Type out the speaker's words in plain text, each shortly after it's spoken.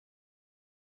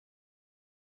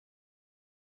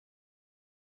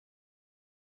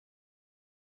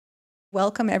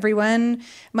Welcome, everyone.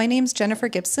 My name's Jennifer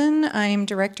Gibson. I'm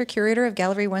Director Curator of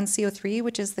Gallery 1C03,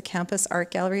 which is the campus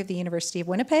art gallery of the University of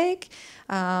Winnipeg.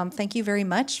 Thank you very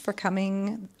much for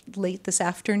coming late this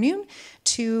afternoon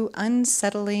to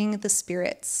Unsettling the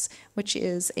Spirits, which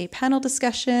is a panel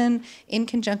discussion in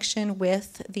conjunction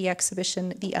with the exhibition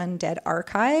The Undead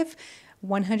Archive,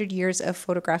 100 Years of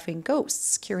Photographing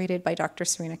Ghosts, curated by Dr.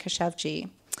 Serena Keshavjee.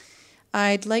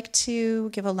 I'd like to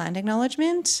give a land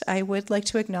acknowledgement. I would like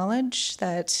to acknowledge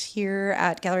that here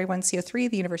at Gallery 1C03,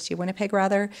 the University of Winnipeg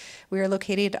rather, we are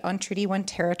located on Treaty 1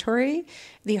 territory,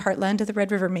 the heartland of the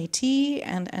Red River Métis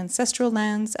and ancestral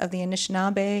lands of the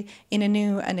Anishinaabe,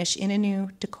 Innu,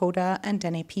 Anish-Innu, Dakota, and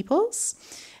Dene peoples.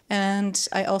 And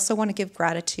I also want to give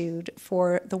gratitude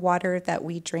for the water that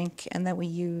we drink and that we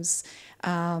use,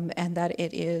 and that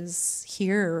it is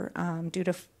here due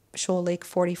to Shoal Lake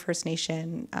 40 First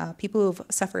Nation, people who've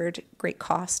suffered great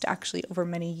cost actually over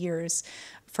many years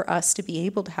for us to be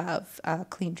able to have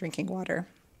clean drinking water.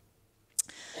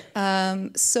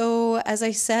 So as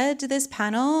I said, this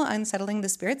panel, Unsettling the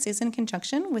Spirits, is in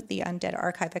conjunction with the Undead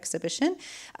Archive exhibition.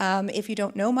 If you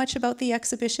don't know much about the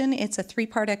exhibition, it's a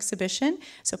three-part exhibition.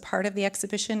 So part of the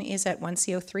exhibition is at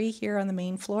 1C03 here on the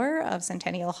main floor of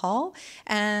Centennial Hall,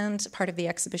 and part of the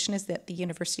exhibition is at the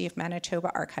University of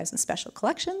Manitoba Archives and Special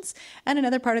Collections, and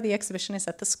another part of the exhibition is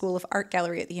at the School of Art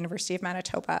Gallery at the University of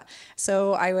Manitoba.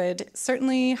 So I would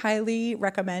certainly highly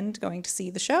recommend going to see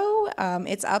the show.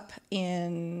 It's up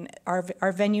in our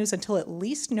venues until at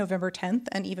least November 10th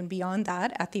and even beyond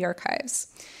that at the archives.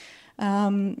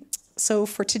 So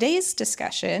for today's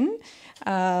discussion,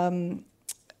 Dr.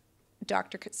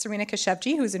 Serena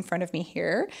Keshavjee, who's in front of me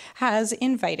here, has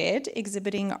invited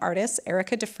exhibiting artists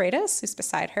Erika DeFreitas, who's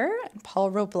beside her, and Paul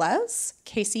Robles,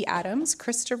 Casey Adams,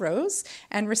 Chris Dorosz,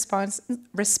 and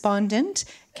respondent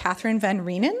Catherine Van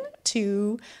Reenan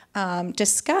to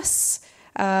discuss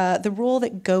the role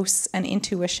that ghosts and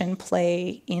intuition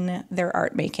play in their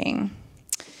art making.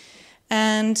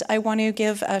 And I want to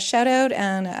give a shout out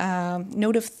and a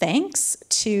note of thanks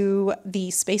to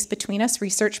the Space Between Us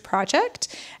research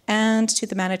project and to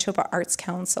the Manitoba Arts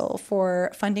Council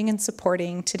for funding and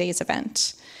supporting today's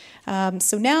event.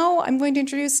 So now I'm going to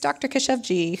introduce Dr.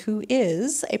 Keshavjee, who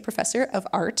is a professor of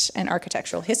art and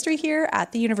architectural history here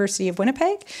at the University of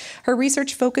Winnipeg. Her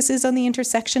research focuses on the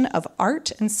intersection of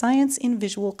art and science in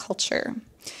visual culture.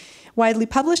 Widely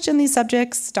published in these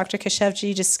subjects, Dr.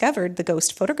 Keshavjee discovered the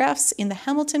ghost photographs in the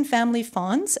Hamilton family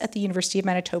fonds at the University of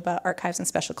Manitoba Archives and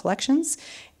Special Collections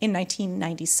in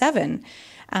 1997.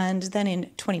 And then in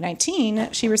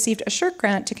 2019, she received a SSHRC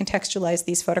grant to contextualize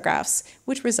these photographs,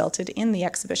 which resulted in the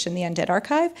exhibition, The Undead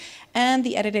Archive, and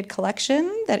the edited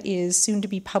collection that is soon to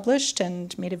be published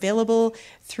and made available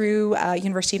through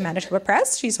University of Manitoba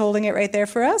Press. She's holding it right there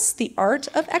for us, The Art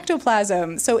of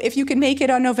Ectoplasm. So if you can make it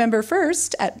on November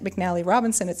 1st at McNally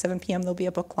Robinson at 7 p.m., there'll be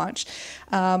a book launch.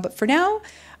 But for now,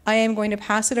 I am going to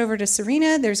pass it over to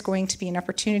Serena. There's going to be an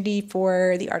opportunity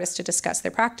for the artists to discuss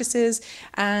their practices,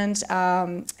 and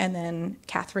then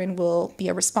Catherine will be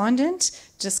a respondent,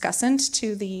 discussant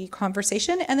to the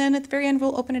conversation, and then at the very end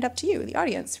we'll open it up to you, the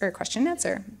audience, for a question and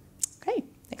answer. Okay,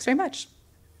 thanks very much.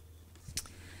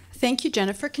 Thank you,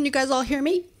 Jennifer. Can you guys all hear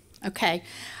me? Okay.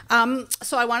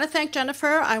 So I want to thank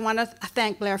Jennifer. I want to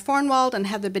thank Blair Fornwald and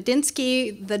Heather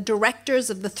Bedinsky, the directors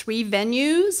of the three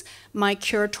venues. My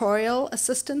curatorial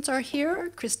assistants are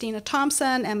here, Christina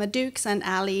Thompson, Emma Dukes, and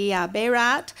Ali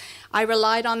Bayrat. I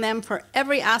relied on them for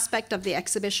every aspect of the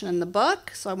exhibition and the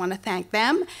book, so I want to thank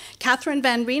them. Catherine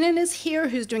Van Reenan is here,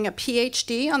 who's doing a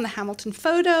PhD on the Hamilton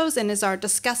photos and is our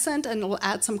discussant, and will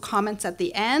add some comments at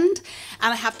the end.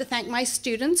 And I have to thank my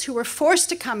students who were forced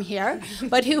to come here,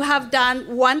 but who have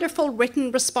done wonderful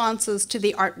written responses to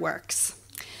the artworks.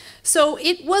 So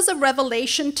it was a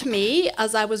revelation to me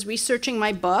as I was researching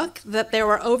my book that there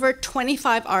were over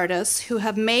 25 artists who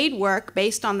have made work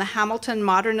based on the Hamilton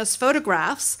modernist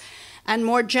photographs and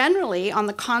more generally on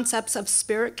the concepts of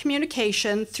spirit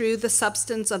communication through the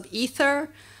substance of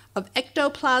ether, of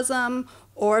ectoplasm,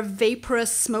 or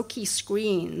vaporous smoky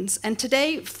screens. And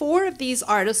today, 4 of these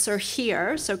artists are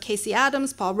here. So Casey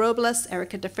Adams, Paul Robles,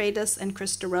 Erika DeFreitas, and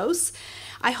Chris Dorosz.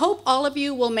 I hope all of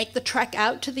you will make the trek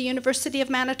out to the University of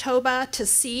Manitoba to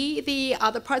see the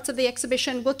other parts of the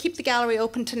exhibition. We'll keep the gallery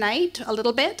open tonight a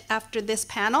little bit after this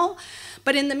panel.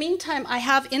 But in the meantime, I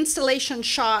have installation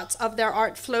shots of their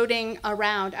art floating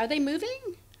around. Are they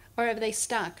moving or are they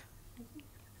stuck?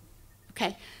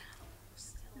 Okay.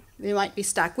 They might be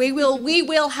stuck. We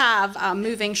will have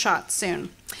moving shots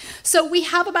soon. So we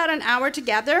have about an hour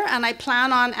together, and I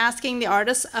plan on asking the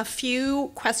artists a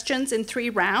few questions in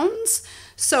 3 rounds.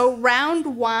 So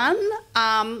round 1,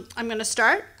 I'm going to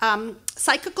start.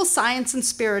 Psychical science and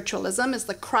spiritualism is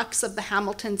the crux of the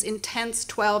Hamiltons' intense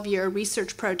 12-year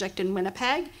research project in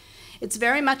Winnipeg. It's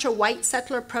very much a white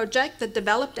settler project that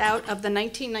developed out of the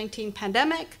 1919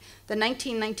 pandemic, the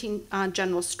 1919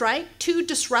 general strike, 2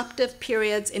 disruptive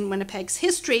periods in Winnipeg's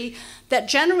history that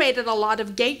generated a lot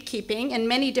of gatekeeping in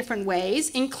many different ways,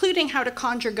 including how to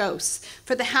conjure ghosts.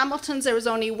 For the Hamiltons, there was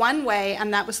only one way,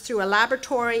 and that was through a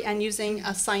laboratory and using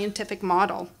a scientific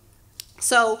model.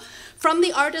 So from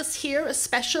the artists here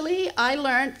especially, I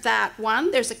learned that 1,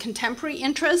 there's a contemporary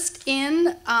interest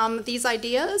in these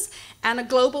ideas and a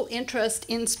global interest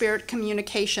in spirit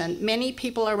communication. Many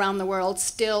people around the world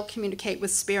still communicate with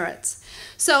spirits.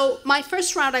 So my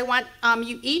first round, I want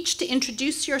you each to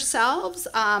introduce yourselves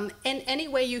in any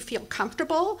way you feel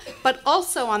comfortable, but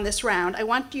also on this round, I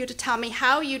want you to tell me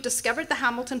how you discovered the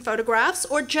Hamilton photographs,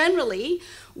 or generally,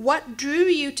 what drew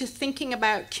you to thinking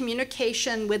about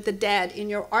communication with the dead in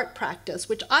your art practice,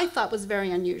 which I thought was very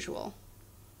unusual.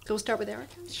 So we'll start with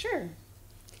Erika. Sure.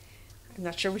 I'm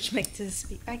not sure which mic to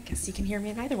speak. I guess you can hear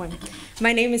me in either one.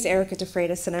 My name is Erika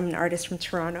DeFreitas, and I'm an artist from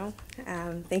Toronto.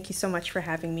 Thank you so much for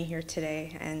having me here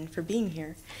today and for being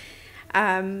here.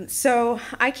 So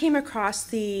I came across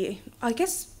I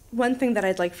guess one thing that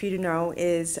I'd like for you to know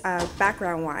is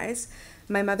background-wise,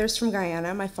 my mother's from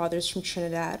Guyana, my father's from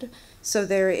Trinidad. So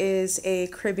there is a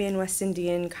Caribbean, West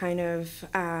Indian kind of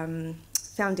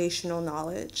foundational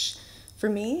knowledge for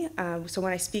me. So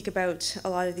when I speak about a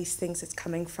lot of these things, it's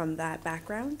coming from that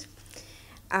background.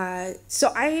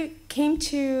 So I came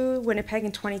to Winnipeg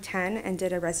in 2010 and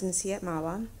did a residency at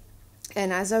MAWA.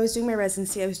 And as I was doing my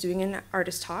residency, I was doing an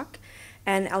artist talk.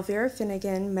 And Elvira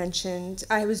Finnegan mentioned,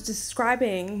 I was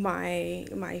describing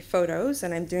my photos,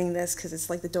 and I'm doing this because it's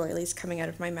like the doilies coming out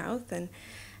of my mouth. And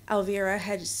Elvira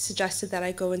had suggested that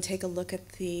I go and take a look at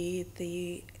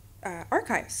the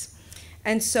archives.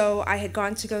 And so I had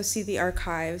gone to go see the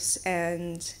archives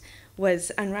and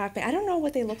was unwrapping. I don't know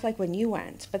what they looked like when you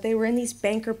went, but they were in these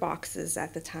banker boxes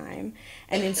at the time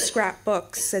and in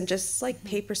scrapbooks and just like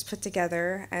papers put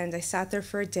together. And I sat there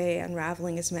for a day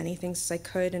unraveling as many things as I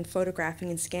could and photographing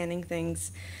and scanning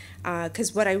things.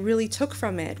 Because what I really took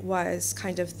from it was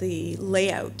kind of the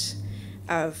layout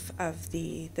of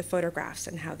the photographs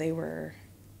and how they were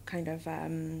kind of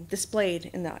displayed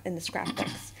in the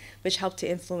scrapbooks, which helped to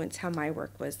influence how my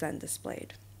work was then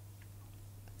displayed.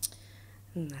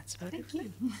 And that's about it.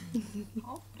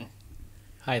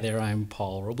 Hi there, I'm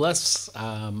Paul Robles.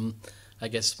 I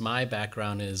guess my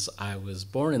background is I was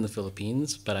born in the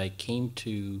Philippines, but I came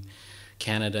to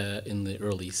Canada in the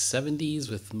early 70s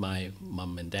with my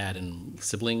mom and dad and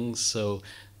siblings. So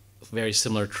very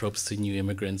similar tropes to new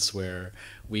immigrants, where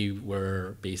we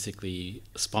were basically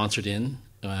sponsored in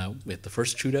with the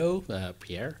first Trudeau,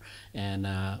 Pierre, and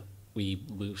we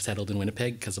settled in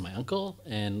Winnipeg because of my uncle.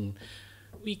 And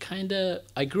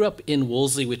I grew up in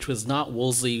Wolseley, which was not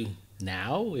Wolseley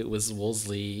now. It was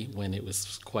Wolseley when it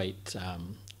was quite,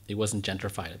 it wasn't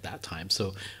gentrified at that time.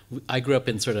 So I grew up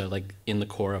in sort of like in the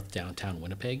core of downtown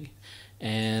Winnipeg.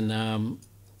 And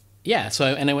yeah, so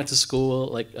I went to school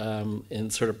like in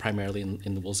sort of primarily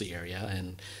in the Wolseley area,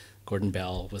 and Gordon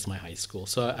Bell was my high school.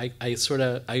 So I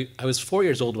was 4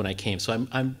 years old when I came. So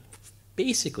I'm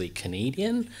basically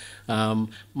Canadian.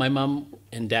 My mom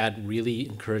and dad really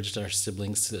encouraged our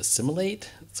siblings to assimilate.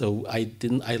 So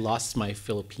I lost my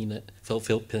Philippine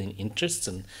interests,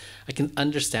 and I can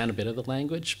understand a bit of the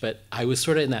language, but I was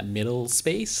sort of in that middle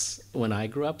space when I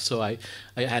grew up. So I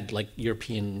had like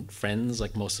European friends,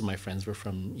 like most of my friends were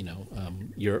from,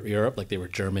 Europe, like they were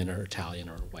German or Italian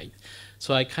or white.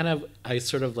 So I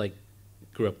sort of like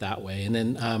grew up that way. And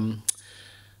then,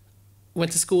 went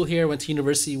to school here, went to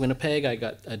University of Winnipeg. I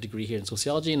got a degree here in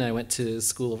sociology, and I went to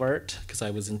School of Art because I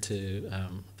was into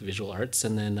the visual arts.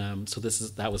 And then,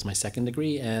 that was my second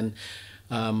degree. And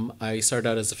I started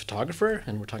out as a photographer,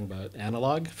 and we're talking about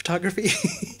analog photography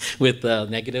with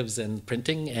negatives and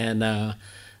printing. And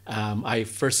I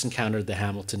first encountered the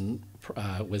Hamilton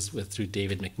through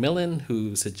David McMillan,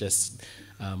 who suggested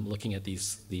looking at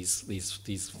these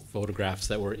photographs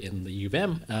that were in the U of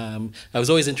M. I was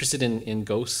always interested in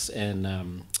ghosts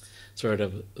and sort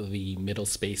of the middle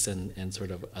space and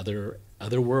sort of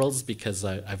other worlds, because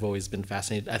I've always been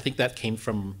fascinated. I think that came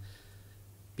from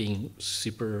being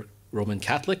super Roman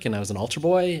Catholic, and I was an altar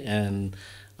boy, and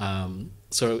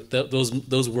so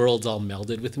those worlds all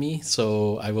melded with me.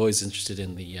 So I've always interested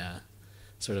in the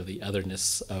sort of the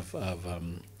otherness of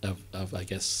I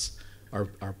guess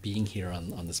our being here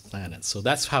on this planet. So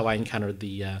that's how I encountered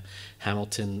the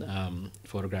Hamilton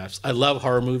photographs. I love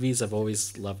horror movies. I've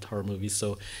always loved horror movies,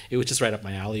 so it was just right up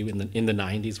my alley in the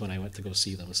 90s when I went to go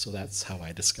see them. So that's how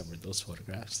I discovered those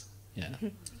photographs. Yeah.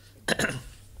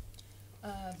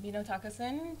 Mino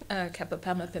Takasen,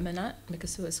 Kapapama Pimanat,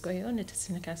 Mikasu Esqueo,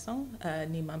 Nitisinakason,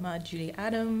 Ni Mama Judy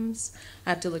Adams.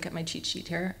 I have to look at my cheat sheet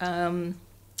here.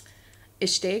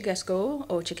 Ishte Gasco,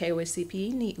 O Chikewe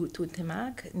CP, Ni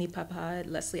Ututimak, Ni Papa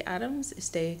Leslie Adams,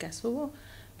 Ishte Gasco,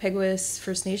 Peguis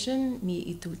First Nation,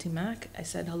 Ni Itutimak. I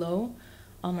said hello,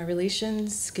 all my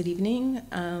relations, good evening.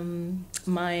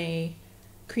 My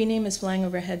Cree name is Flying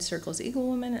Overhead Circles Eagle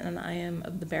Woman, and I am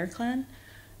of the Bear Clan.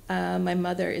 My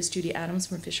mother is Judy Adams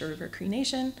from Fisher River Cree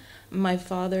Nation. My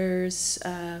father's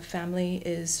family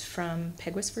is from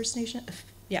Peguis First Nation.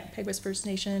 Peguis First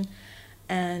Nation.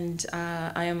 And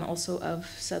I am also of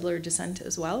settler descent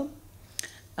as well.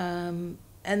 And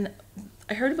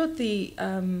I heard about the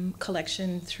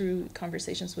collection through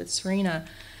conversations with Serena.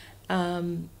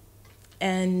 And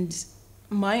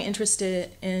my interest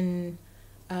in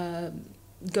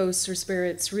ghosts or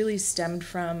spirits really stemmed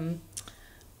from,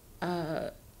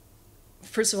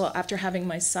 first of all, after having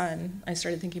my son, I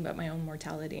started thinking about my own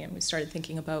mortality, and we started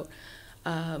thinking about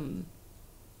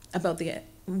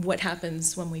what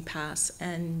happens when we pass.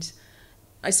 And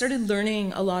I started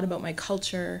learning a lot about my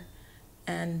culture,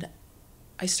 and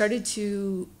I started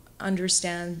to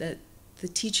understand that the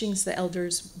teachings the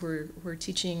elders were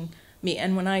teaching me,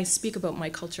 and when I speak about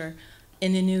my culture,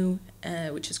 Innu,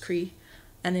 which is Cree,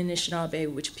 and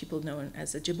Anishinaabe, which people know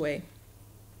as Ojibwe,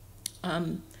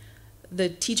 the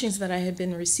teachings that I had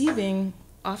been receiving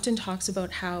often talks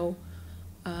about how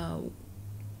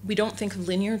we don't think of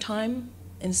linear time.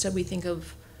 Instead, we think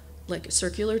of like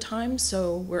circular time.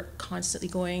 So we're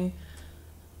constantly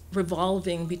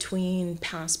revolving between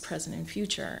past, present, and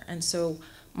future. And so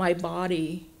my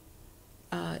body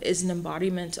is an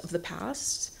embodiment of the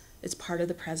past. It's part of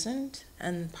the present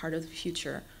and part of the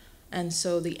future. And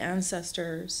so the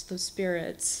ancestors, the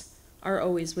spirits, are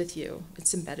always with you.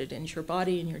 It's embedded in your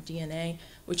body and your DNA,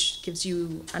 which gives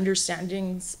you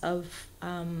understandings of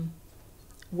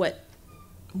what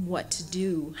to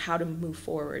do, how to move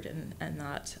forward, and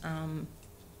that.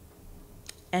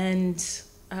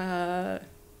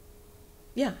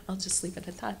 I'll just leave it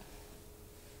at that.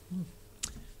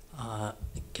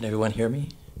 Can everyone hear me?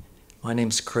 My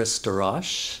name's Chris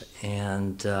Dorosz,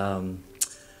 and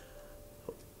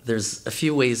there's a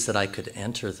few ways that I could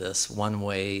enter this. One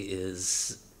way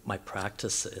is my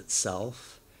practice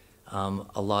itself.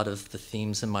 A lot of the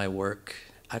themes in my work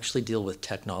actually deal with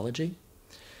technology.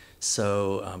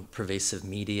 So pervasive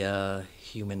media,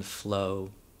 human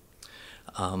flow,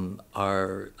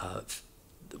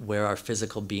 where our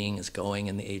physical being is going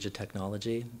in the age of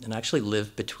technology. And I actually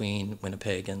live between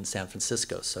Winnipeg and San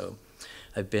Francisco. So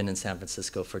I've been in San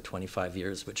Francisco for 25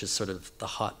 years, which is sort of the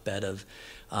hotbed of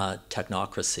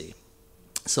technocracy.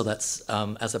 So that's,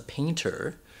 as a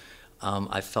painter,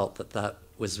 I felt that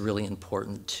was really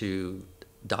important to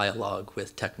dialogue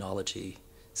with technology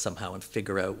somehow and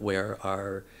figure out where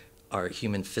our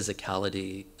human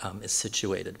physicality is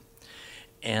situated.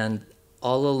 And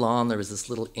all along there was this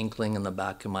little inkling in the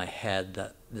back of my head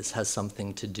that this has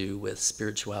something to do with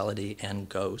spirituality and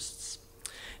ghosts.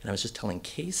 And I was just telling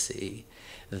Casey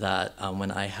that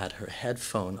when I had her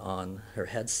headphone on, her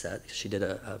headset, she did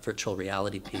a virtual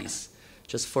reality piece,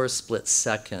 just for a split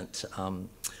second,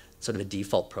 sort of a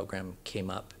default program came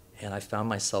up, and I found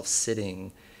myself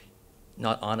sitting,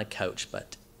 not on a couch,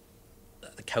 but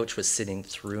the couch was sitting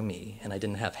through me, and I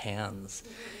didn't have hands.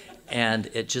 And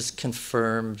it just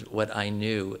confirmed what I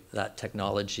knew, that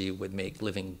technology would make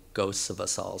living ghosts of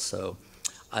us all. So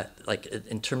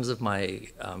in terms of my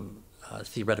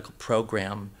theoretical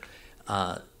program,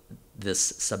 this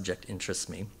subject interests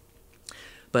me.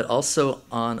 But also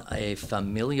on a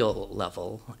familial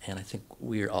level, and I think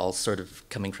we're all sort of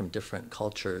coming from different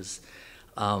cultures,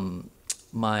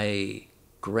 my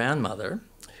grandmother,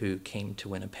 who came to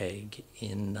Winnipeg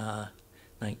in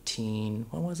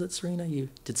when was it, Serena? You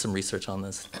did some research on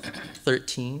this,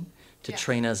 13, to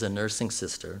train as a nursing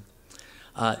sister.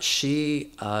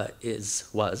 She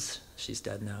she's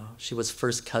dead now, she was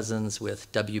first cousins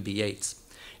with W.B. Yeats,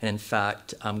 and in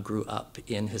fact grew up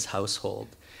in his household.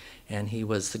 And he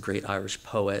was the great Irish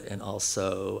poet and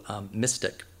also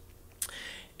mystic.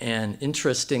 And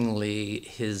interestingly,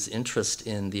 his interest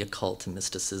in the occult and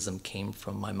mysticism came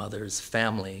from my mother's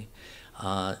family.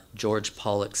 George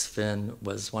Pollux Finn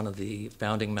was one of the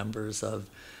founding members of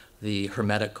the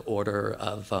Hermetic Order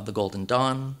of the Golden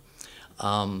Dawn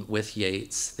with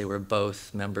Yeats. They were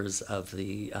both members of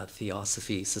the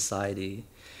Theosophy Society.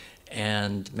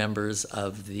 and members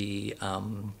of the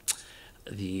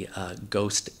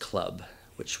Ghost Club,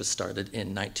 which was started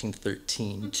in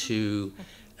 1913 to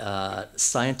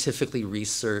scientifically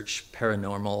research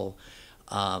paranormal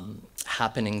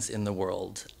happenings in the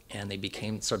world. And they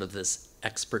became sort of this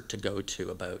expert to go to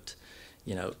about,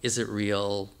 you know, is it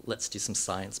real? Let's do some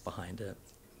science behind it.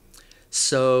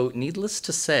 So needless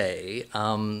to say,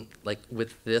 like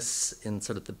with this in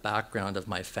sort of the background of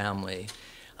my family,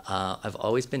 I've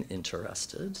always been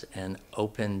interested and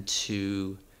open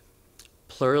to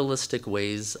pluralistic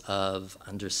ways of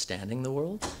understanding the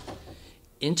world.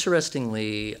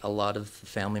 Interestingly, a lot of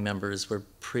family members were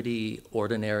pretty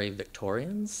ordinary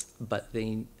Victorians, but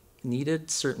they needed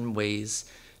certain ways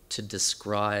to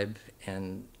describe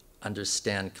and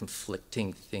understand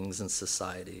conflicting things in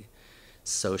society,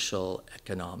 social,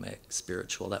 economic,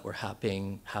 spiritual, that were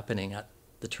happening at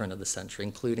the turn of the century,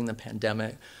 including the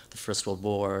pandemic, the First World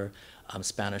War,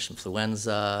 Spanish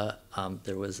influenza.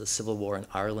 There was a civil war in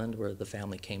Ireland where the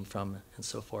family came from, and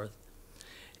so forth.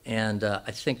 And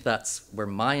I think that's where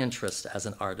my interest as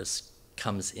an artist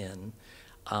comes in.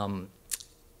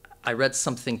 I read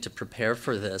something to prepare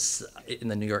for this in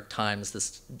the New York Times.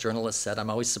 This journalist said, I'm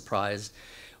always surprised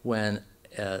when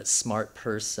a smart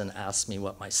person asks me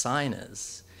what my sign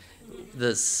is.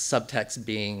 The subtext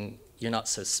being, you're not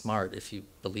so smart if you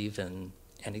believe in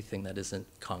anything that isn't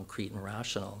concrete and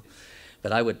rational.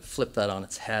 But I would flip that on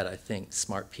its head. I think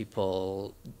smart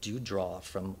people do draw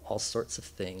from all sorts of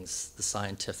things, the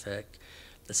scientific,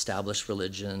 established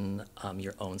religion,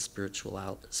 your own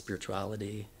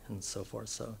spirituality, and so forth.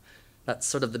 So that's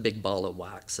sort of the big ball of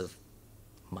wax of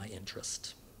my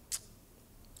interest.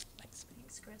 Thanks.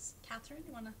 Thanks, Chris. Catherine,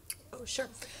 you want to? Oh, sure.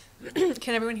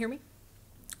 Can everyone hear me?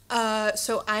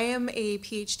 So I am a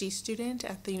PhD student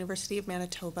at the University of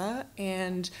Manitoba,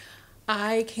 and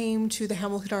I came to the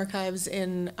Hamilton Archives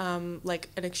in like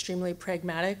an extremely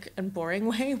pragmatic and boring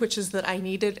way, which is that I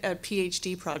needed a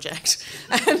PhD project.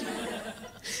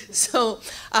 So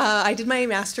I did my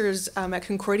master's at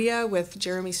Concordia with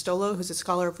Jeremy Stolo, who's a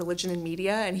scholar of religion and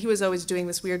media, and he was always doing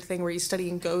this weird thing where he's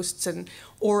studying ghosts and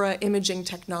aura imaging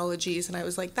technologies, and I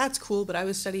was like, that's cool, but I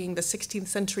was studying the 16th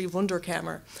century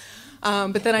Wunderkammer.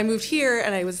 But then I moved here,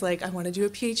 and I was like, I want to do a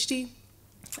PhD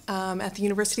at the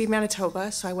University of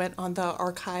Manitoba, so I went on the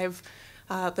archive,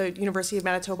 the University of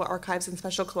Manitoba Archives and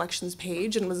Special Collections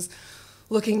page, and was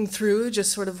looking through,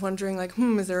 just sort of wondering, like,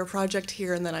 is there a project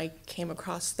here? And then I came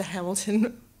across the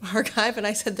Hamilton Archive, and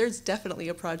I said, there's definitely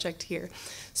a project here.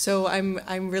 So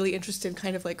I'm really interested,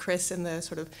 kind of like Chris, in the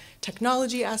sort of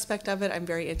technology aspect of it. I'm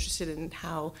very interested in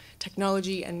how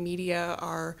technology and media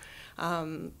are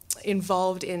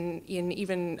involved in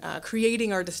even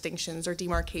creating our distinctions or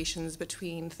demarcations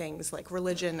between things like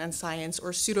religion and science,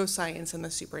 or pseudoscience and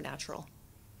the supernatural.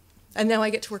 And now I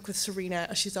get to work with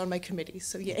Serena. She's on my committee,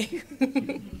 so yay.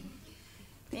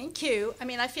 Thank you. I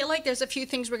mean, I feel like there's a few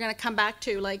things we're going to come back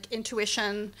to, like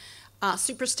intuition,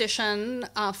 superstition,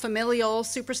 familial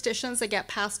superstitions that get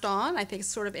passed on. I think it's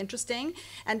sort of interesting.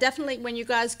 And definitely when you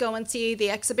guys go and see the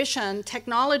exhibition,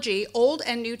 technology, old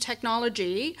and new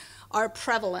technology, are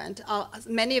prevalent.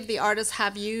 Many of the artists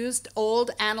have used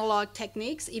old analog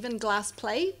techniques, even glass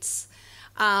plates,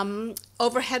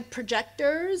 overhead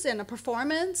projectors in a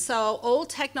performance. So old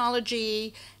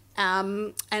technology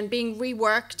and being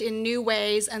reworked in new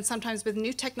ways, and sometimes with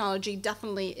new technology,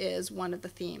 definitely is one of the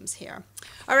themes here.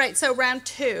 All right, so round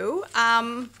two.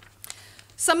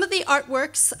 Some of the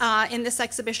artworks in this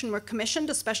exhibition were commissioned,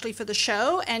 especially for the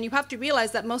show, and you have to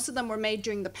realize that most of them were made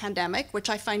during the pandemic, which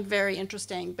I find very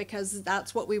interesting because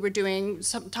that's what we were doing,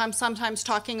 sometimes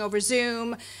talking over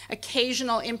Zoom,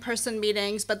 occasional in-person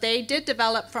meetings, but they did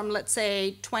develop from, let's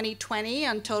say, 2020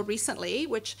 until recently,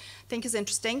 which I think is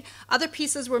interesting. Other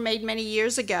pieces were made many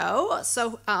years ago,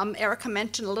 so Erika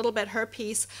mentioned a little bit her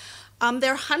piece.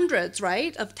 There are hundreds,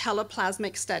 right, of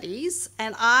teleplasmic studies,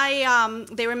 and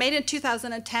they were made in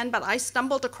 2010, but I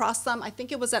stumbled across them. I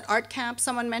think it was at Art Camp,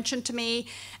 someone mentioned to me,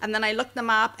 and then I looked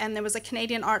them up, and there was a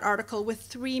Canadian art article with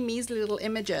 3 measly little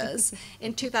images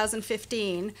in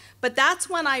 2015. But that's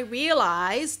when I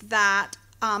realized that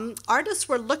artists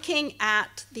were looking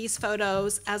at these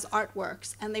photos as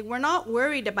artworks, and they were not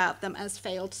worried about them as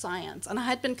failed science. And I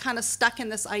had been kind of stuck in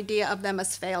this idea of them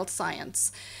as failed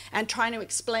science and trying to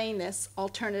explain this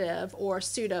alternative or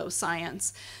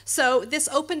pseudo-science. So this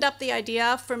opened up the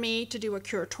idea for me to do a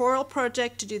curatorial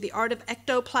project, to do the art of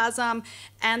ectoplasm,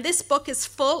 and this book is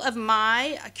full of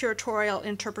my curatorial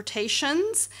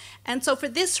interpretations. And so for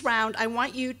this round, I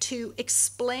want you to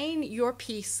explain your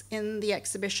piece in the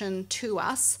exhibition to us.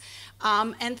 us.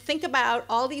 And think about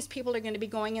all these people are going to be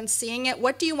going and seeing it.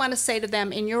 What do you want to say to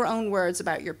them in your own words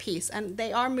about your piece? And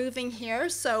they are moving here,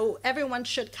 so everyone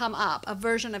should come up, a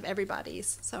version of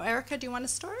everybody's. So Erika, do you want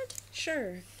to start?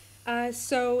 Sure. I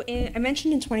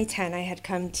mentioned in 2010 I had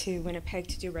come to Winnipeg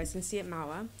to do residency at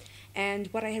MAWA, and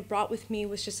what I had brought with me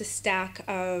was just a stack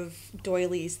of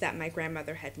doilies that my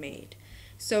grandmother had made.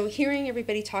 So hearing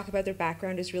everybody talk about their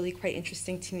background is really quite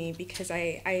interesting to me because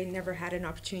I never had an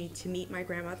opportunity to meet my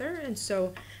grandmother, and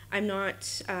so I'm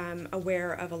not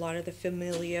aware of a lot of the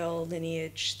familial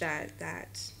lineage that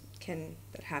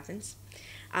happens.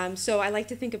 So I like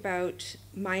to think about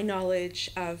my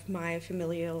knowledge of my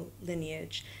familial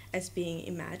lineage as being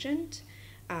imagined,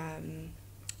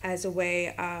 as a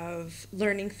way of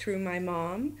learning through my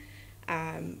mom,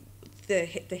 the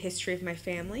history of my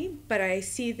family. But I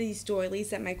see these doilies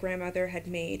that my grandmother had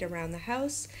made around the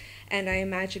house, and I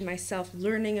imagine myself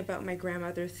learning about my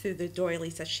grandmother through the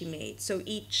doilies that she made. So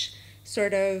each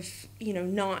sort of,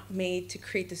 knot made to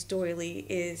create this doily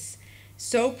is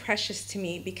so precious to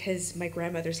me because my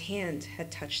grandmother's hand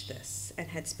had touched this and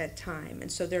had spent time.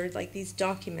 And so they're like these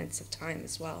documents of time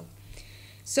as well.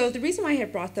 So the reason why I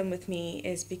had brought them with me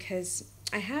is because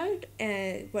I had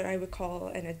what I would call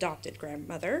an adopted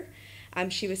grandmother.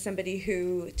 She was somebody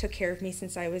who took care of me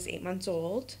since I was 8 months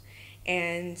old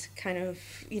and kind of,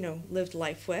 lived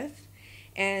life with.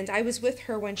 And I was with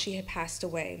her when she had passed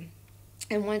away.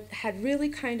 And what had really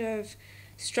kind of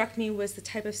struck me was the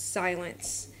type of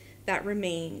silence that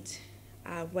remained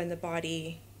when the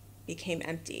body became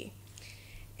empty.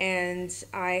 And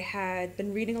I had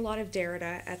been reading a lot of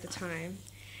Derrida at the time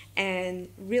and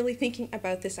really thinking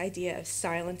about this idea of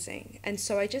silencing. And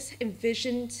so I just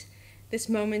envisioned this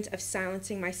moment of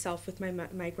silencing myself with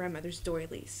my grandmother's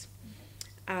doilies.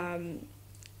 And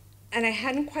I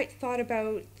hadn't quite thought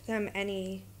about them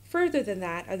any further than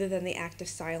that, other than the act of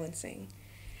silencing.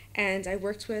 And I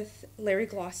worked with Larry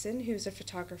Glosson, who's a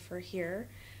photographer here,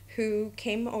 who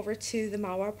came over to the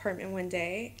MAWA apartment one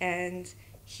day and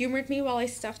humored me while I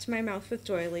stuffed my mouth with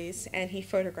doilies, and he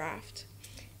photographed.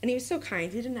 And he was so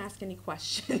kind, he didn't ask any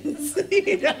questions.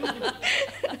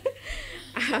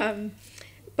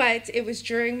 But it was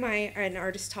during an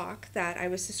artist talk that I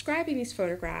was describing these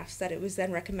photographs that it was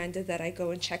then recommended that I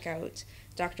go and check out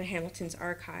Dr. Hamilton's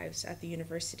archives at the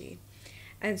university.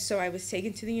 And so I was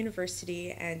taken to the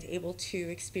university and able to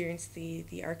experience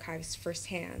the archives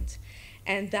firsthand.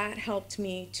 And that helped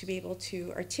me to be able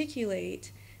to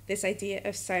articulate this idea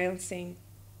of silencing,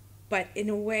 but in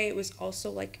a way it was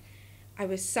also like I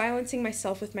was silencing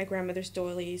myself with my grandmother's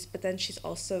doilies, but then she's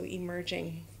also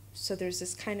emerging. So there's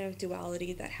this kind of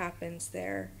duality that happens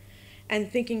there.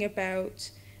 And thinking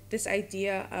about this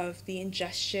idea of the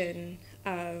ingestion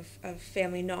of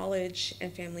family knowledge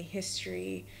and family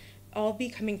history all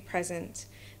becoming present.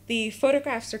 The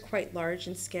photographs are quite large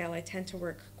in scale. I tend to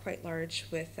work quite large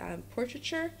with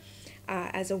portraiture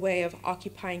as a way of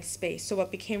occupying space. So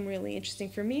what became really interesting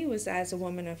for me was, as a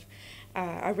woman of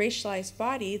a racialized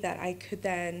body, that I could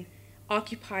then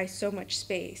occupy so much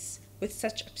space with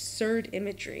such absurd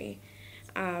imagery,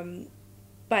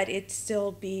 but it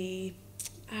still be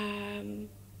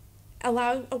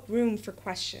allow a room for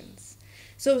questions.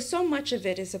 So much of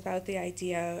it is about the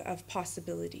idea of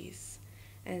possibilities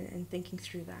and thinking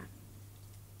through that.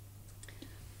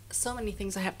 So many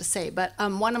things I have to say, but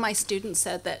one of my students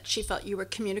said that she felt you were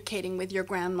communicating with your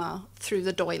grandma through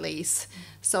the doilies.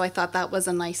 So I thought that was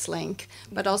a nice link.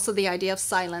 But also the idea of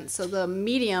silence. So the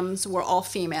mediums were all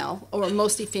female, or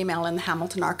mostly female in the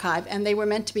Hamilton Archive, and they were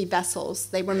meant to be vessels.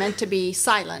 They were meant to be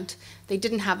silent. They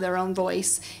didn't have their own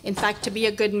voice. In fact, to be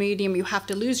a good medium, you have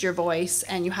to lose your voice,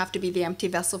 and you have to be the empty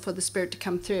vessel for the spirit to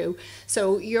come through.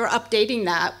 So you're updating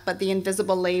that, but the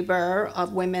invisible labor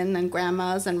of women and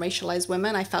grandmas and racialized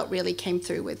women, I felt really came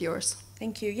through with yours.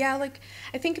 Thank you. Yeah,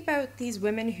 I think about these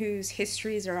women whose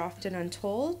histories are often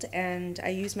untold, and I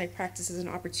use my practice as an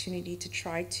opportunity to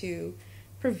try to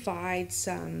provide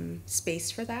some space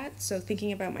for that. So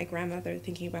thinking about my grandmother,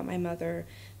 thinking about my mother,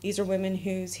 these are women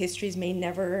whose histories may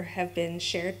never have been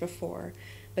shared before,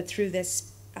 but through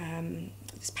this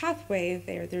pathway,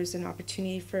 there's an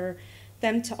opportunity for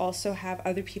them to also have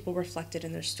other people reflected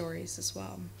in their stories as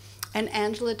well. And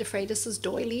Erika DeFreitas'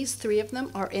 doilies, 3 of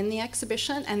them, are in the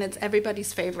exhibition, and it's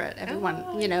everybody's favorite. Everyone,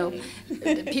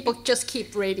 people just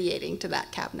keep radiating to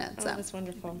that cabinet. Oh, so. That's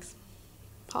wonderful.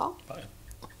 Paul?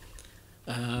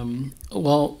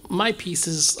 Well, my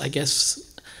pieces, I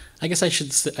guess I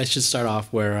should start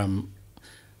off where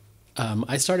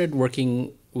I started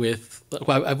working with.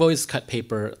 Well, I've always cut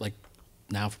paper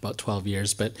now for about 12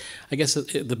 years, but I guess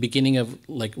at the beginning of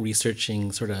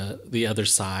researching sort of the other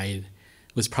side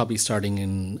was probably starting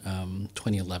in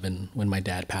 2011 when my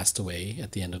dad passed away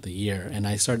at the end of the year. And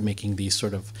I started making these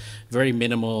sort of very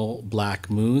minimal black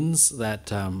moons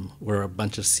that were a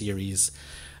bunch of series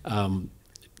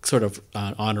sort of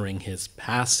honoring his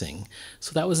passing.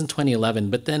 So that was in 2011.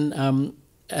 But then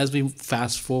as we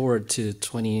fast forward to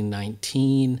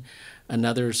 2019,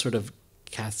 another sort of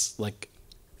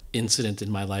incident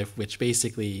in my life, which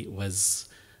basically was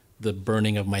the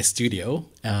burning of my studio,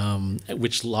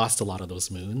 which lost a lot of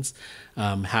those moons,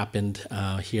 happened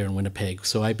here in Winnipeg.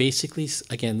 So I basically,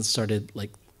 again, started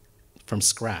like from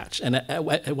scratch. And at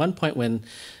one point when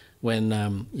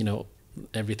you know,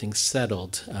 everything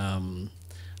settled,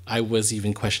 I was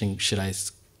even questioning, should I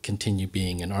continue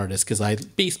being an artist? Because I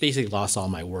basically lost all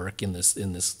my work in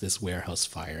this warehouse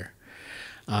fire.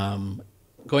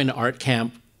 Going to art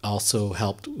camp also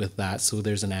helped with that. So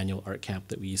there's an annual art camp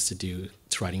that we used to do,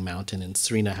 Striding Mountain, and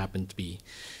Serena happened to be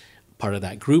part of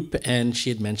that group, and she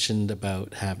had mentioned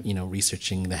about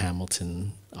researching the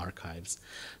Hamilton archives.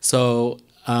 So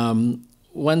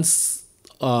once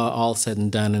all said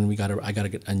and done, and I got to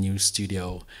get a new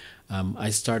studio,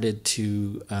 I started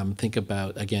to think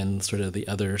about, again, sort of the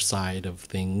other side of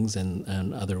things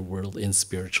and other world in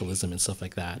spiritualism and stuff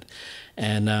like that.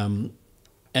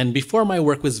 And before, my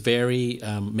work was very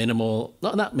minimal,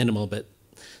 not minimal, but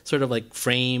sort of like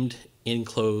framed,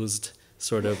 enclosed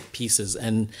sort of pieces.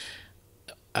 And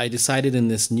I decided in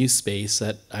this new space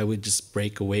that I would just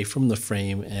break away from the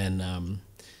frame and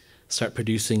start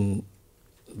producing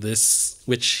this,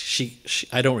 which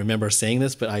I don't remember saying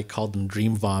this, but I called them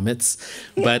dream vomits,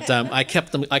 but I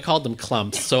called them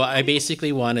clumps. So I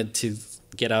basically wanted to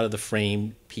get out of the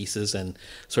frame pieces and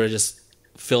sort of just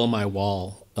fill my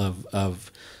wall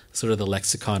of sort of the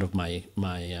lexicon of my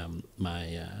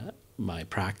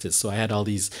practice. So I had all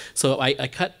these. So I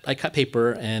cut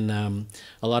paper, and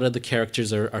a lot of the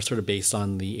characters are sort of based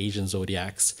on the Asian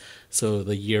zodiacs. So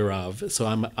the year of. So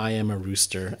I am a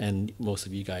rooster, and most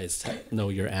of you guys know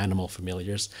your animal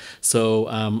familiars. So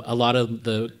a lot of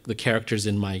the characters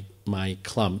in my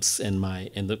clumps and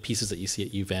the pieces that you see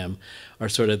at UVM are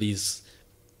sort of these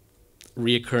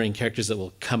reoccurring characters that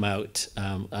will come out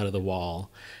of the wall,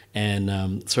 and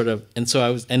so I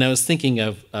was thinking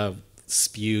of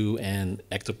spew and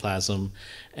ectoplasm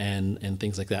and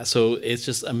things like that. So it's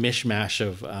just a mishmash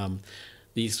of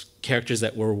these characters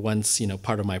that were once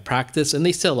part of my practice, and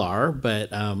they still are.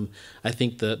 But I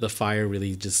think the fire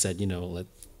really just said,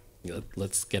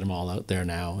 let's get them all out there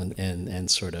now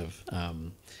and sort of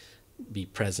be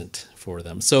present for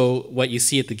them. So what you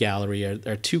see at the gallery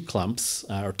are two clumps,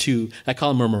 or two. I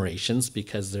call them murmurations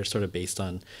because they're sort of based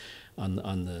on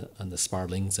the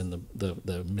sparlings and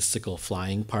the mystical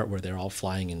flying part, where they're all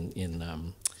flying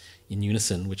in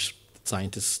unison, which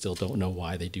scientists still don't know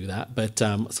why they do that. But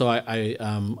so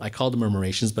I call them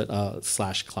murmurations, but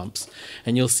slash clumps.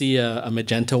 And you'll see a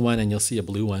magenta one and you'll see a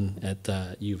blue one at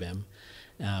UVM.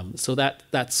 So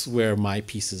that's where my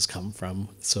pieces come from.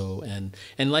 So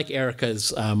and like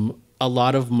Erika's, a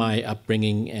lot of my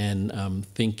upbringing and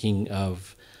thinking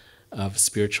of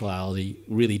spirituality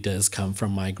really does come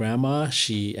from my grandma.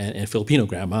 She and Filipino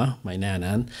grandma, my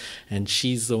nanan, and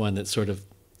she's the one that sort of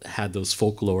had those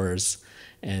folklores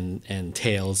and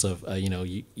tales of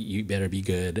you better be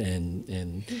good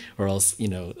and or else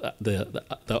the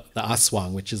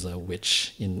aswang, which is a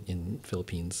witch in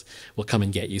Philippines, will come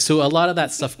and get you. So a lot of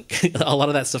that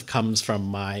stuff comes from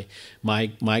my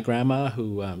grandma,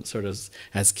 who sort of,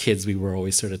 as kids, we were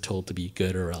always sort of told to be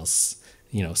good or else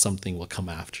something will come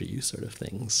after you, sort of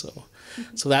thing. So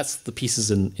that's the pieces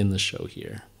in the show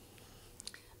here.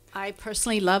 I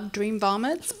personally love dream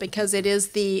vomits because it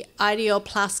is the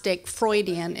ideoplastic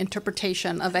Freudian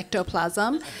interpretation of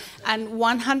ectoplasm. And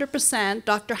 100%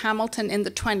 Dr. Hamilton in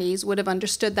the 20s would have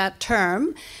understood that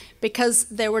term, because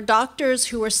there were doctors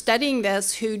who were studying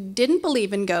this who didn't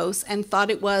believe in ghosts and thought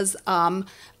it was an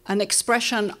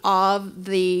expression of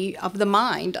the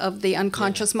mind, of the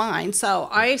unconscious mind. So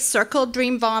I circled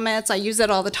dream vomits. I use it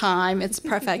all the time. It's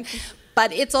perfect.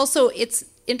 But it's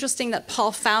interesting that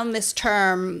Paul found this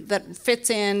term that fits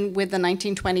in with the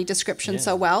 1920 description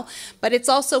so well. But it's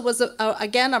also was,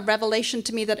 again, a revelation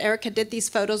to me that Erika did these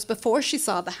photos before she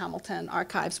saw the Hamilton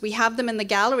archives. We have them in the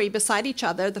gallery beside each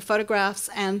other, the photographs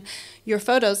and your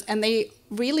photos, and they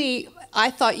really, I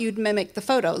thought you'd mimic the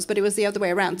photos, but it was the other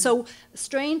way around. So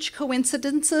strange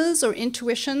coincidences or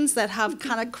intuitions that have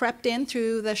kind of crept in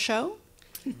through the show?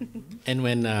 And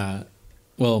when...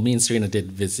 Well, me and Serena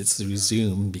did visits through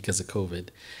Zoom because of COVID,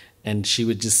 and she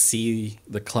would just see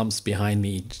the clumps behind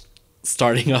me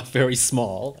starting off very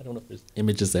small. I don't know if there's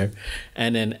images there.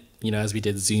 And then as we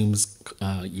did Zooms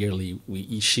yearly,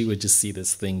 she would just see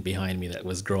this thing behind me that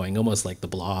was growing almost like the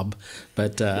blob.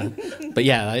 But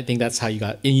yeah, I think that's how you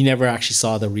got. And you never actually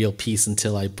saw the real piece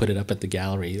until I put it up at the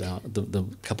gallery the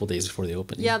couple days before the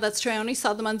opening. Yeah, that's true. I only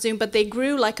saw them on Zoom, but they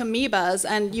grew like amoebas.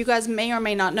 And you guys may or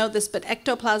may not know this, but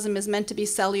ectoplasm is meant to be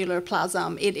cellular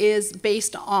plasm. It is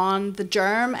based on the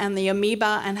germ and the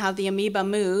amoeba and how the amoeba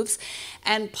moves.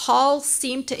 And Paul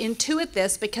seemed to intuit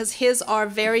this because his are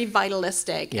very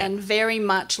vitalistic and very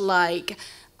much like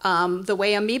the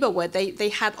way amoeba would. They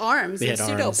had arms and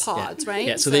pseudopods, right?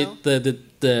 Yeah, so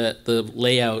the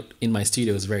layout in my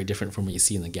studio is very different from what you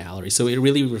see in the gallery. So it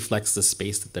really reflects the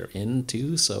space that they're in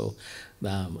too. So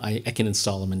I can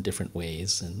install them in different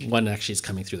ways, and one actually is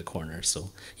coming through the corner. So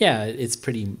yeah, it's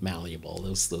pretty malleable,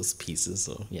 those pieces.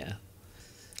 So yeah.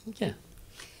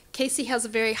 Casey has a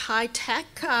very high-tech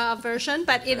version,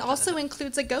 but it also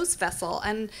includes a ghost vessel,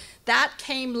 and that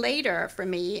came later for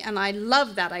me, and I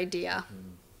love that idea.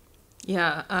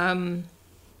 Yeah,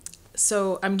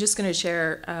 so I'm just going to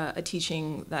share a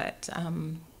teaching that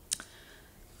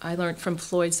I learned from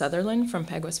Floyd Sutherland from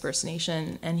Peguis First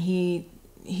Nation, and he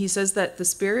says that the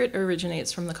spirit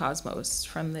originates from the cosmos,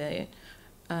 from the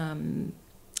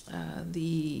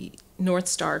North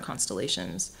Star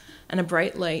constellations, and a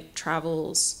bright light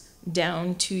travels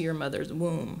down to your mother's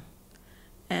womb.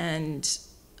 And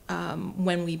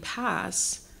when we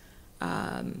pass,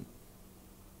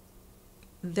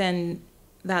 then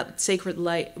that sacred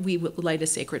light, we light a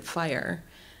sacred fire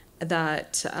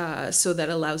that so that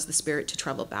allows the spirit to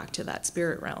travel back to that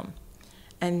spirit realm.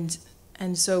 And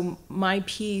so my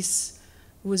piece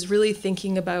was really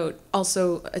thinking about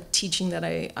also a teaching that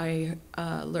I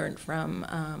learned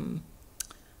from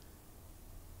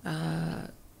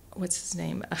what's his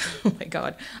name? Oh my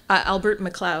God, Albert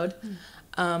MacLeod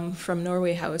from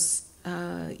Norway House.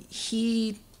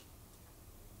 He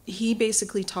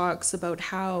basically talks about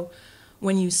how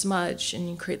when you smudge and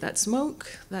you create that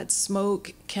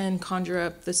smoke can conjure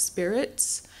up the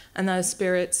spirits, and those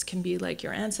spirits can be like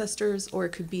your ancestors, or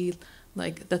it could be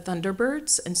like the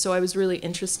Thunderbirds. And so I was really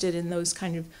interested in those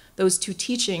two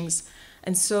teachings.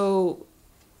 And so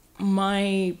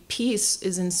my piece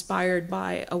is inspired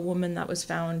by a woman that was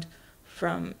found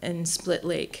in Split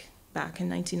Lake back in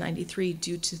 1993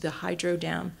 due to the hydro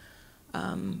dam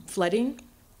flooding.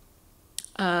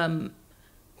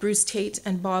 Bruce Tate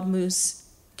and Bob Moose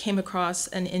came across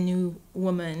an Innu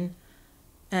woman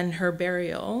and her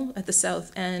burial at the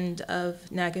south end of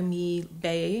Nagami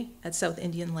Bay at South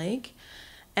Indian Lake.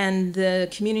 And the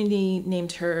community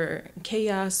named her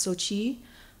Keya Sochi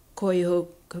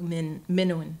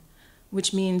Koyokominun,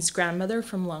 which means grandmother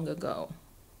from long ago.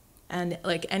 And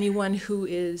like anyone who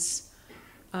is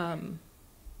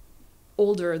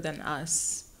older than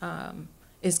us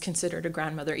is considered a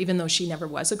grandmother, even though she never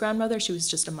was a grandmother, she was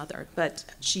just a mother. But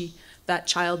that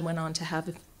child went on to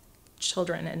have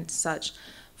children and such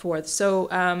forth. So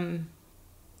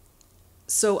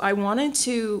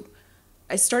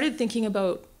I started thinking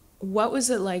about what was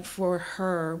it like for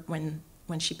her when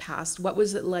she passed? What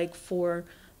was it like for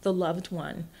the loved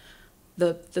one,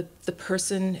 the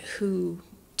person who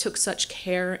took such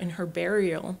care in her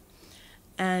burial?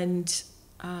 And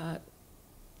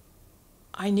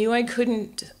I knew I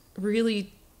couldn't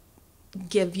really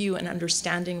give you an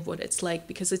understanding of what it's like,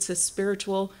 because it's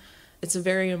a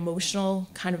very emotional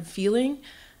kind of feeling.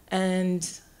 And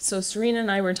so Serena and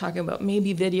I were talking about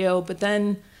maybe video, but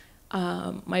then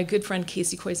my good friend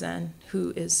Casey Koizan,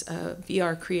 who is a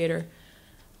VR creator,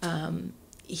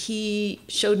 he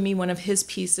showed me one of his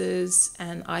pieces,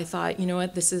 and I thought, you know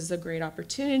what, this is a great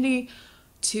opportunity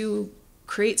to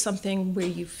create something where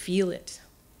you feel it,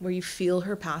 where you feel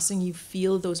her passing, you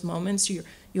feel those moments, you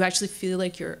actually feel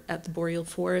like you're at the boreal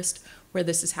forest where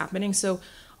this is happening. So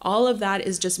all of that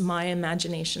is just my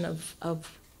imagination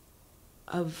of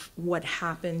what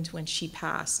happened when she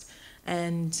passed.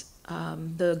 And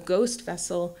the ghost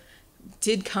vessel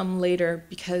did come later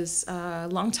because a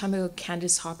long time ago,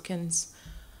 Candace Hopkins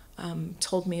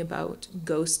told me about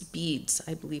ghost beads,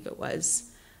 I believe it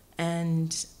was.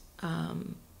 And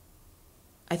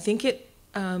I think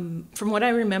from what I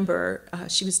remember,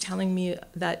 she was telling me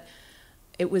that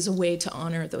it was a way to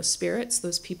honor those spirits,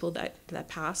 those people that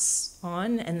pass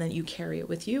on, and then you carry it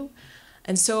with you.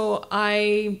 And so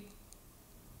I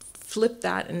flipped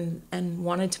that and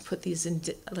wanted to put these in,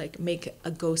 like make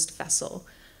a ghost vessel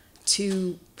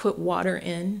to put water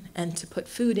in and to put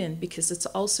food in, because it's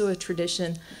also a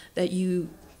tradition that you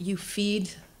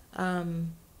feed the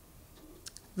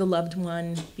loved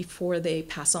one before they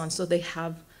pass on, so they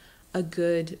have a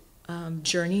good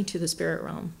journey to the spirit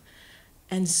realm.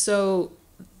 And so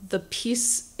the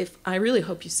piece, if I really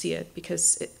hope you see it,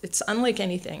 because it's unlike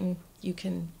anything you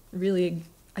can really,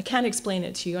 I can't explain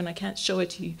it to you and I can't show it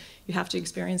to you. You have to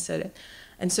experience it.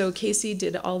 And so Casey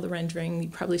did all the rendering. You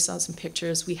probably saw some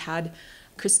pictures. We had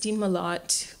Christine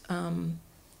Malott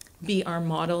be our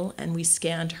model, and we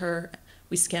scanned her.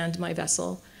 We scanned my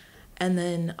vessel, and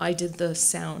then I did the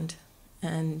sound.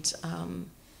 And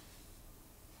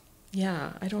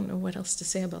yeah, I don't know what else to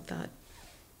say about that.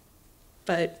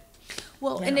 But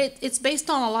well, yeah. and it's based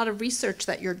on a lot of research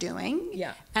that you're doing.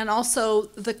 Yeah. And also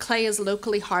the clay is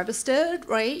locally harvested,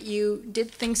 right? You did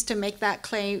things to make that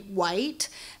clay white.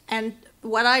 And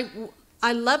what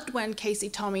I loved when Casey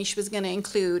told me she was going to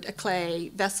include a clay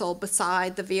vessel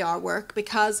beside the VR work,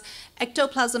 because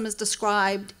ectoplasm is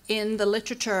described in the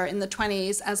literature in the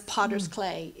 20s as potter's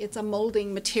clay. It's a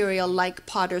molding material like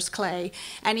potter's clay.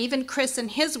 And even Chris in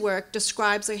his work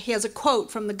describes, he has a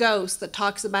quote from The Ghost that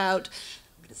talks about,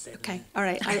 okay, all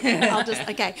right, I'll just,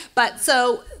 okay. But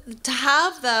so to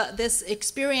have this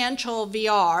experiential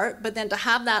VR, but then to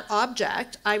have that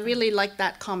object, I really like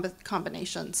that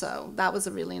combination. So that was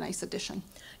a really nice addition.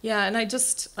 Yeah, and I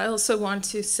also want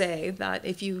to say that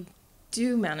if you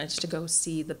do manage to go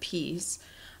see the piece,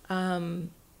 the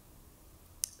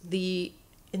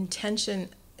intention,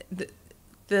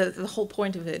 the whole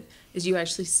point of it is you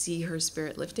actually see her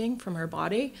spirit lifting from her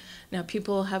body. Now,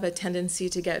 people have a tendency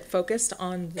to get focused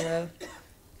on the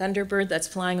thunderbird that's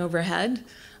flying overhead.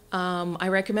 I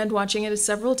recommend watching it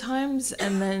several times,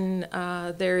 and then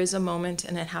there is a moment,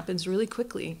 and it happens really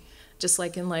quickly, just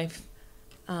like in life.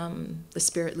 The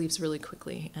spirit leaves really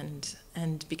quickly,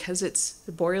 and because it's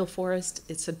the boreal forest,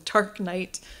 it's a dark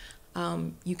night,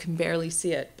 you can barely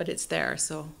see it, but it's there.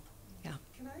 So, yeah.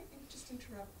 Can I just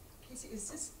interrupt, Casey?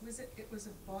 It was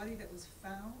a body that was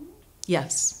found?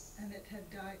 Yes. And it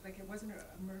had died, like it wasn't a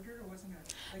murder, or wasn't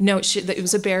it? Like No, it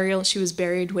was a burial. She was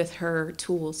buried with her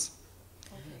tools.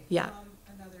 Okay. Yeah.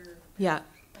 Another. Yeah.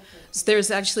 Okay. So there's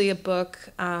actually a book,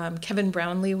 Kevin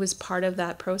Brownlee was part of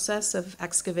that process of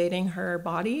excavating her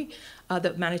body.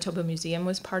 The Manitoba Museum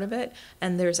was part of it.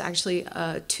 And there's actually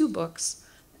 2 books.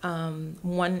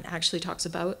 One actually talks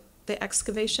about the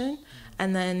excavation.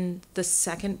 And then the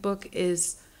second book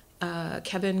is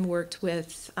Kevin worked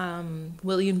with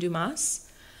William Dumas.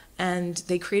 And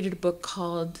they created a book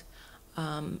called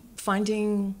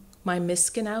Finding My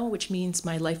Miskenau, which means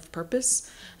my life purpose.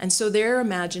 And so they're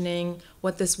imagining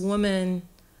what this woman,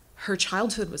 her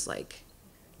childhood was like.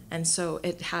 And so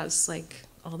it has like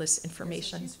all this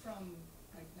information. So she's from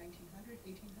like 1900,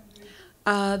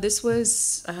 1800? This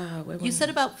was... You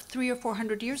said about 300 or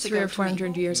 400 years ago. 300 or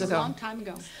 400 years A ago. long time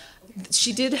ago.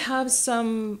 She did have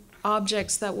some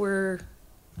objects that were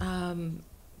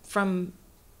from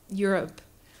Europe,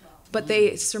 but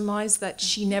they surmised that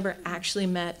she never actually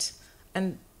met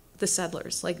the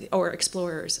settlers, or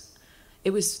explorers. It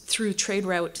was through trade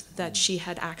route that she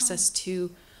had access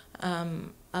to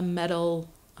a metal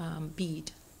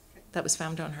bead that was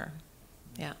found on her.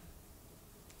 Yeah.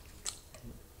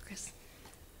 Chris.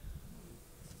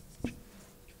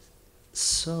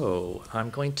 So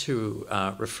I'm going to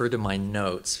refer to my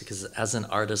notes, because as an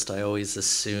artist, I always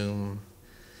assume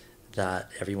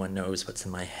that everyone knows what's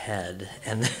in my head,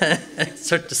 and then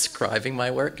start describing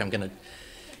my work. I'm going to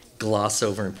gloss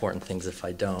over important things if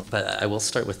I don't, but I will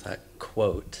start with that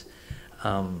quote.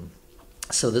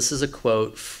 So this is a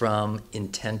quote from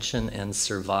Intention and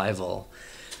Survival,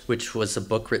 which was a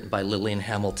book written by Lillian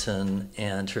Hamilton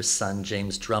and her son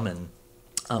James Drummond,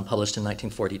 published in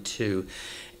 1942.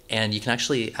 And you can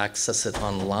actually access it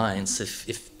online. So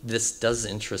if this does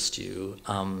interest you,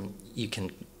 you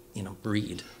can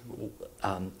read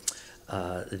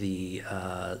the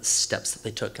steps that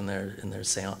they took in their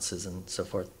seances and so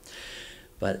forth.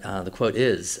 But the quote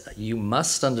is, "You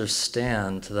must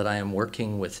understand that I am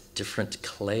working with different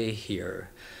clay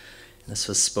here." And this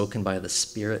was spoken by the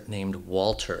spirit named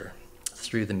Walter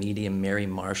through the medium Mary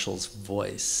Marshall's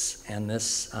voice. And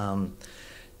this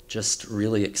just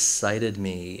really excited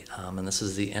me. And this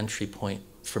is the entry point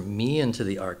for me into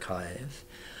the archive.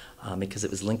 Because it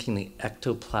was linking the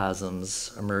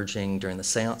ectoplasms emerging during the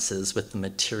seances with the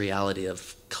materiality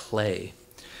of clay.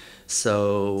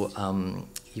 So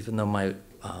even though my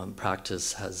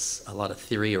practice has a lot of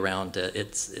theory around it,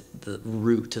 the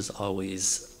root is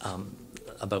always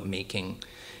about making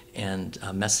and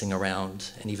messing around.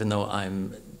 And even though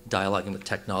I'm dialoguing with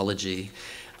technology,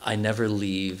 I never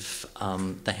leave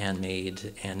the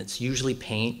handmade, and it's usually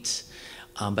paint.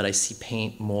 But I see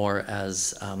paint more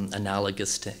as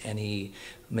analogous to any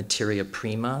materia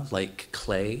prima, like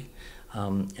clay.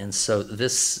 And so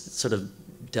this sort of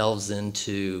delves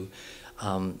into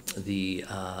the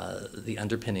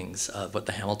underpinnings of what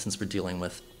the Hamiltons were dealing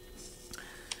with.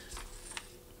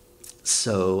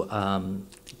 So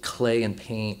clay and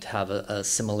paint have a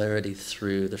similarity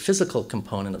through the physical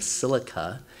component of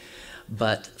silica,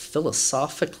 but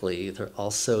philosophically, they're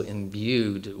also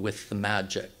imbued with the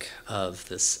magic of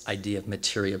this idea of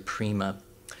materia prima,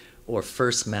 or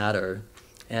first matter,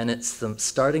 and it's the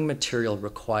starting material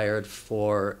required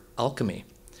for alchemy.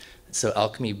 So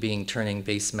alchemy being turning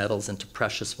base metals into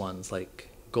precious ones like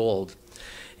gold.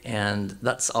 And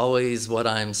that's always what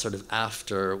I'm sort of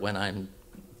after when I'm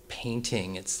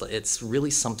painting. It's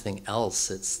really something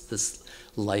else. It's this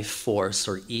life force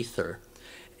or ether.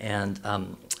 And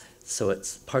so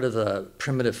it's part of the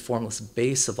primitive formless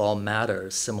base of all matter,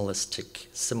 similar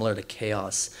to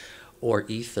chaos or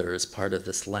ether, is part of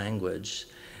this language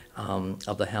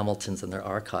of the Hamiltons and their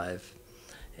archive.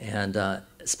 And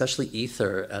especially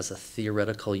ether as a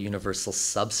theoretical universal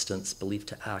substance believed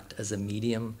to act as a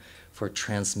medium for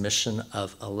transmission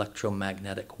of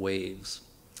electromagnetic waves.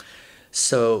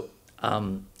 So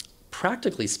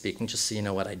practically speaking, just so you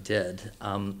know what I did,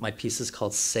 my piece is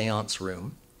called Seance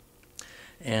Room.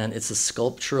 And it's a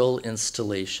sculptural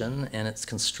installation, and it's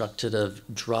constructed of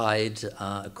dried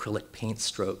acrylic paint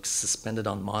strokes suspended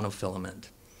on monofilament.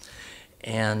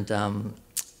 And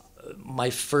my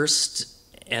first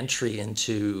entry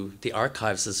into the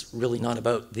archives is really not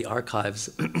about the archives.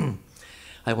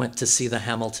 I went to see the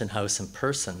Hamilton House in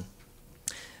person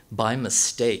by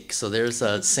mistake. So there's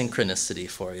a synchronicity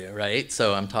for you, right?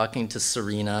 So I'm talking to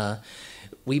Serena.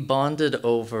 We bonded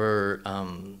over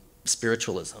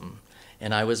spiritualism,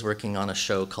 and I was working on a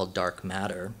show called Dark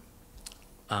Matter,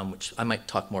 which I might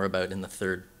talk more about in the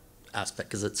third aspect,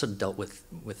 because it sort of dealt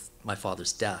with my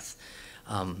father's death.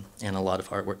 And a lot of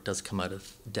artwork does come out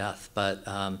of death. But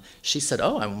she said,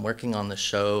 oh, I'm working on the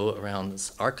show around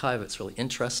this archive. It's really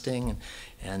interesting.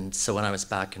 And so when I was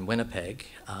back in Winnipeg,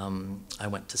 I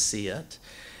went to see it.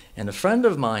 And a friend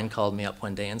of mine called me up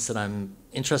one day and said, I'm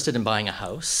interested in buying a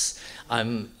house.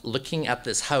 I'm looking at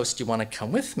this house. Do you want to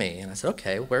come with me? And I said,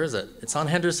 okay, where is it? It's on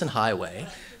Henderson Highway.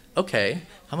 Okay,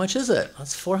 how much is it?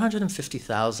 It's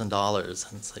 $450,000.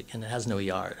 And it's like, and it has no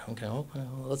yard. Okay, well,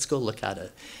 let's go look at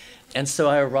it. And so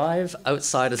I arrive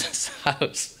outside of this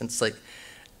house, and it's like,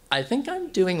 I think I'm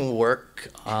doing work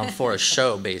for a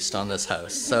show based on this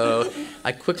house. So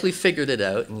I quickly figured it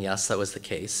out, and yes, that was the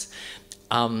case.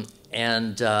 And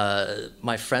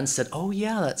my friend said, oh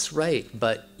yeah, that's right,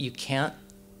 but you can't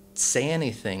say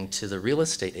anything to the real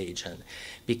estate agent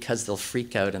because they'll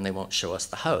freak out and they won't show us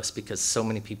the house because so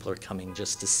many people are coming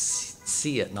just to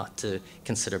see it, not to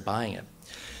consider buying it.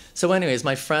 So anyways,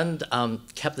 my friend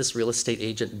kept this real estate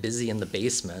agent busy in the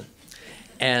basement,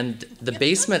 and the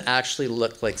basement actually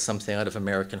looked like something out of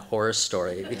American Horror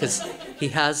Story because he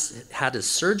has had his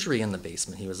surgery in the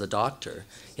basement. He was a doctor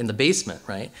in the basement,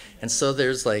 right? And so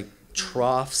there's like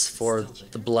troughs for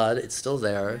the blood, it's still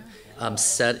there,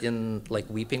 set in like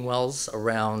weeping wells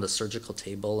around a surgical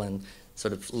table and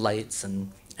sort of lights.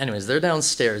 And anyways, they're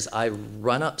downstairs. I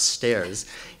run upstairs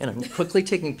and I'm quickly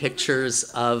taking pictures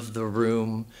of the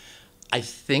room I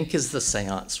think is the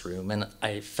seance room, and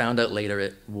I found out later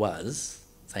it was,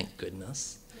 thank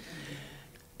goodness.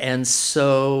 And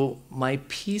so my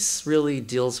piece really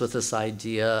deals with this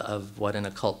idea of what in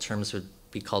occult terms would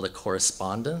be called a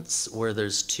correspondence, where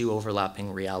there's two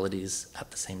overlapping realities at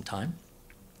the same time.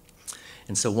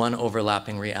 And so one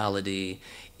overlapping reality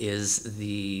is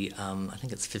the, I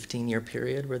think it's 15-year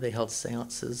period where they held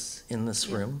seances in this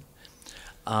room,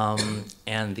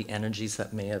 and the energies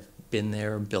that may have been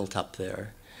there, built up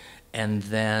there. And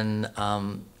then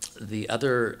the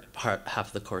other half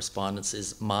of the correspondence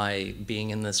is my being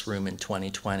in this room in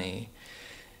 2020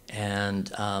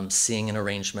 and seeing an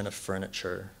arrangement of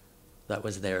furniture that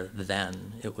was there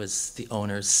then. It was the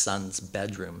owner's son's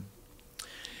bedroom.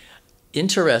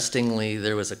 Interestingly,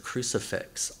 there was a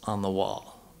crucifix on the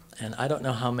wall. And I don't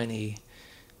know how many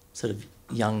sort of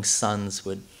young sons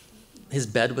would, his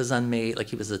bed was unmade, like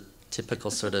he was a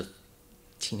typical sort of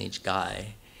teenage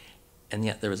guy, and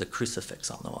yet there was a crucifix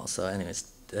on the wall. So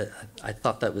anyways, I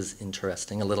thought that was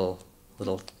interesting, a little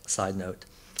side note.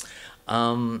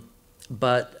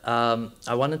 But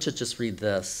I wanted to just read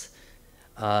this.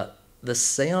 The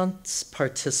seance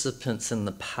participants in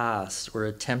the past were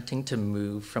attempting to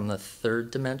move from the third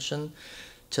dimension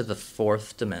to the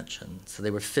fourth dimension. So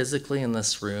they were physically in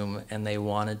this room and they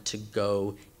wanted to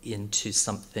go into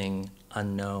something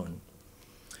unknown,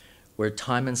 where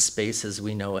time and space as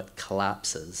we know it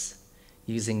collapses,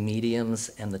 using mediums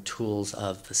and the tools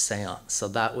of the seance. So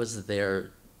that was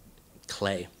their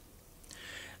clay.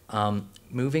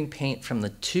 Moving paint from the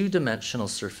two-dimensional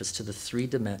surface to the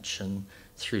three-dimension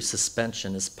through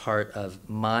suspension is part of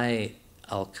my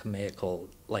alchemical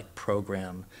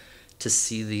program to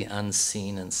see the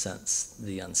unseen and sense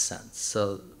the unsensed.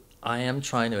 So I am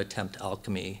trying to attempt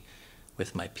alchemy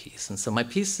with my piece. And so my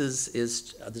piece is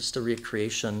just a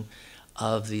recreation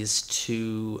of these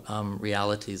two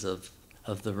realities of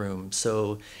the room.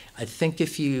 So I think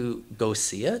if you go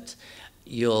see it,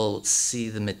 you'll see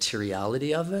the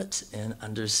materiality of it and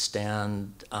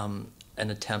understand an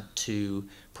attempt to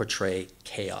portray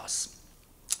chaos.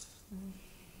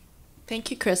 Thank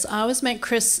you, Chris. I always make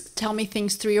Chris tell me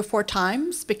things 3 or 4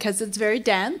 times because it's very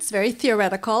dense, very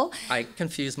theoretical. I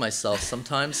confuse myself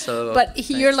sometimes, so but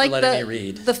you're like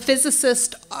the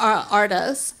physicist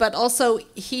artist, but also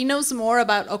he knows more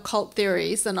about occult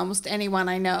theories than almost anyone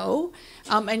I know.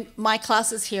 And my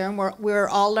class is here, and we're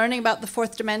all learning about the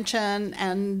fourth dimension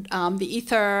and the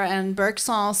ether and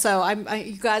Bergson. So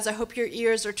you guys, I hope your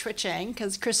ears are twitching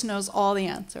because Chris knows all the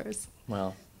answers.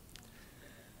 Well.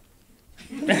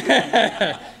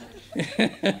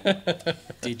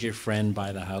 Did your friend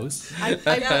buy the house?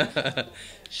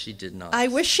 She did not. I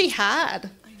wish she had.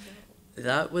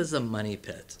 That was a money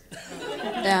pit.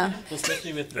 Yeah.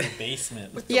 Especially with the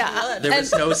basement. Yeah. There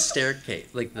was no staircase.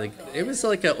 It was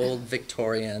like an old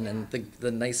Victorian, and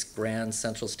the nice grand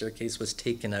central staircase was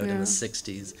taken out in the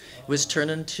 60s. It was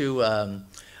turned into a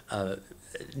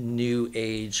new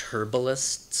age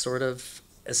herbalist sort of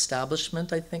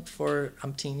establishment, I think, for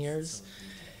umpteen years.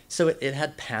 So it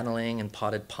had paneling and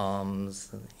potted palms,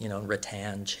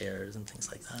 rattan chairs and things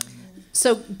like that.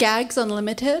 So Gags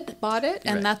Unlimited bought it,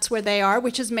 and that's where they are,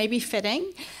 which is maybe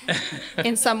fitting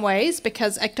in some ways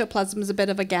because ectoplasm is a bit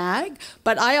of a gag.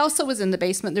 But I also was in the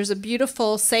basement. There's a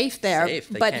beautiful safe there,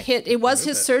 but it was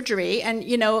his surgery. And,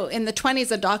 in the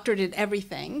 20s, a doctor did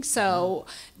everything. So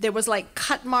there was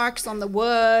cut marks on the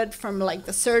wood from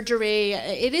the surgery.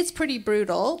 It is pretty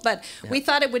brutal, but we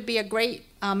thought it would be a great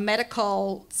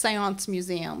medical seance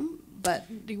museum. But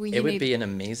it would be an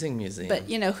amazing museum. But,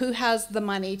 who has the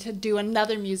money to do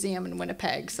another museum in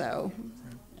Winnipeg? So,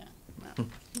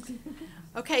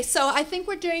 Okay, so I think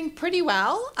we're doing pretty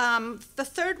well. The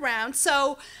third round.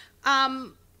 So,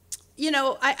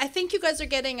 I think you guys are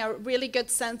getting a really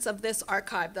good sense of this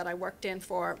archive that I worked in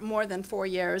for more than 4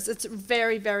 years. It's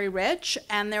very, very rich,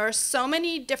 and there are so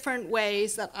many different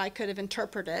ways that I could have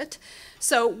interpreted it.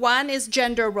 So one is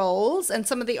gender roles, and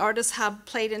some of the artists have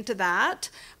played into that.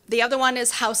 The other one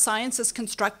is how science is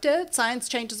constructed. Science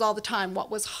changes all the time. What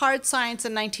was hard science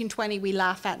in 1920, we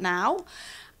laugh at now.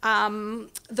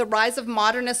 The rise of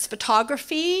modernist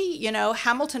photography.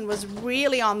 Hamilton was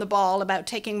really on the ball about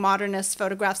taking modernist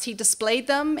photographs. He displayed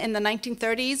them in the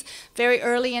 1930s, very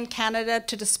early in Canada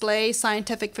to display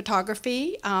scientific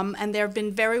photography, and they've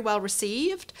been very well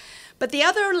received. But the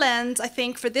other lens, I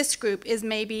think, for this group is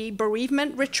maybe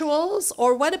bereavement rituals,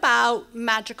 or what about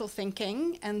magical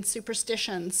thinking and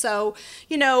superstition? So,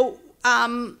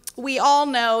 we all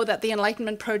know that the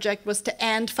Enlightenment Project was to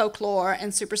end folklore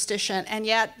and superstition, and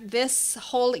yet this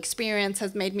whole experience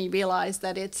has made me realize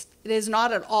that it is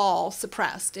not at all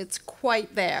suppressed. It's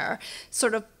quite there,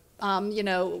 sort of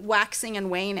waxing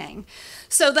and waning.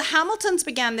 So the Hamiltons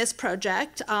began this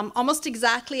project almost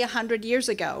exactly 100 years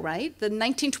ago, right? The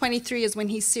 1923 is when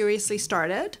he seriously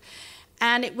started.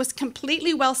 And it was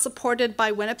completely well supported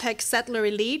by Winnipeg settler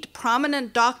elite,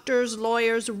 prominent doctors,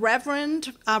 lawyers,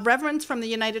 reverends from the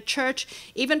United Church.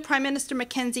 Even Prime Minister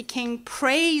Mackenzie King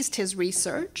praised his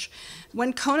research.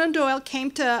 When Conan Doyle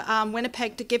came to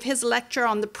Winnipeg to give his lecture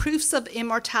on the proofs of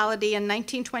immortality in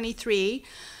 1923,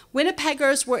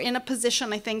 Winnipeggers were in a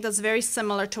position, I think, that's very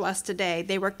similar to us today.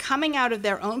 They were coming out of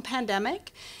their own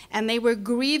pandemic, and they were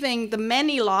grieving the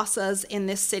many losses in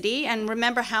this city. And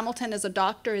remember, Hamilton is a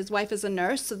doctor, his wife is a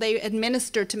nurse, so they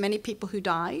administered to many people who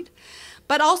died.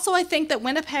 But also, I think that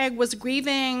Winnipeg was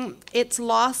grieving its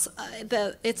loss.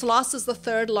 Its loss as the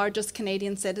third largest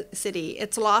Canadian city.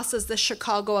 Its loss as the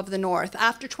Chicago of the North.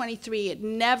 After 23, it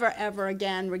never, ever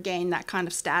again regained that kind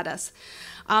of status.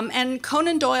 And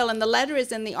Conan Doyle, and the letter is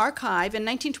in the archive, in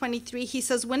 1923, he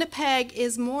says Winnipeg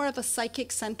is more of a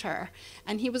psychic center.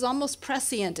 And he was almost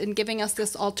prescient in giving us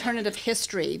this alternative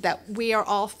history that we are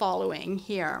all following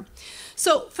here.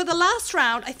 So for the last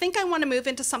round, I think I want to move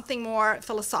into something more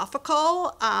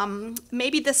philosophical,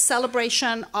 maybe this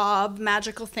celebration of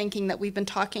magical thinking that we've been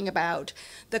talking about,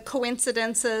 the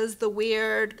coincidences, the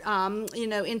weird,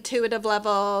 intuitive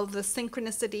level, the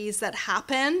synchronicities that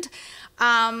happened.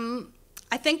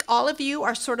 I think all of you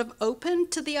are sort of open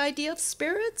to the idea of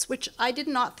spirits, which I did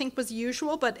not think was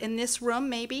usual, but in this room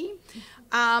maybe.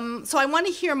 So I want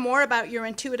to hear more about your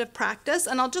intuitive practice,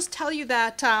 and I'll just tell you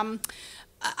that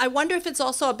I wonder if it's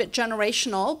also a bit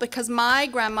generational, because my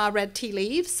grandma read tea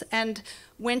leaves, and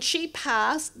when she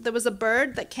passed, there was a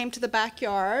bird that came to the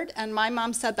backyard, and my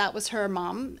mom said that was her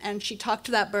mom, and she talked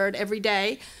to that bird every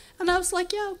day. And I was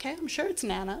like, yeah, okay, I'm sure it's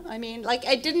Nana. I mean, like,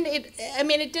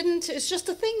 it's just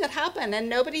a thing that happened, and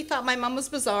nobody thought my mom was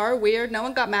bizarre, weird, no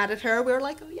one got mad at her. We were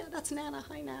like, oh yeah, that's Nana,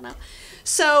 hi Nana.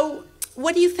 So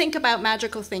what do you think about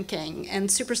magical thinking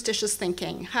and superstitious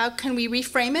thinking? How can we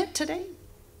reframe it today?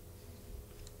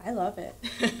 I love it.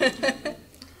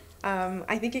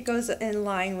 I think it goes in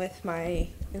line with my,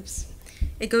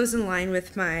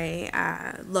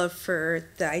 love for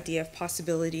the idea of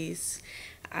possibilities.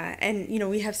 And, you know,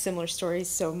 we have similar stories.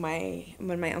 So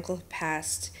when my uncle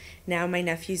passed, now my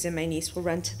nephews and my niece will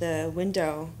run to the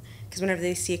window, because whenever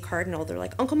they see a cardinal, they're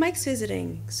like, Uncle Mike's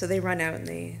visiting. So they run out and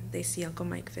they see Uncle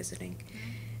Mike visiting.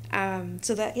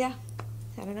 So that, yeah,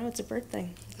 I don't know, it's a bird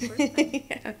thing.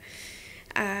 Yeah.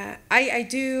 I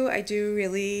do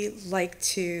really like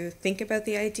to think about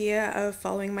the idea of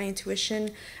following my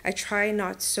intuition. I try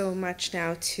not so much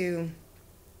now to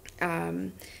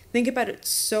think about it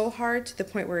so hard to the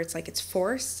point where it's like it's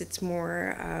forced. It's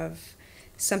more of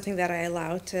something that I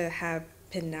allow to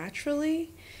happen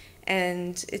naturally.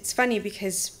 And it's funny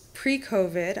because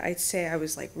pre-COVID, I'd say I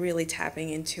was like really tapping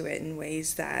into it in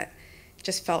ways that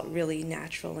just felt really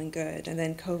natural and good. And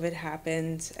then COVID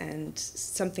happened and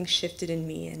something shifted in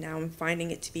me, and now I'm finding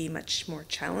it to be much more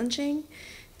challenging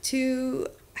to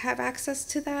have access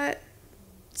to that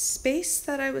space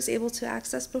that I was able to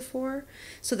access before.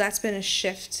 So that's been a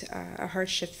shift, a hard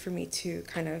shift for me to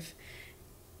kind of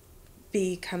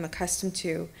become accustomed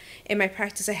to. In my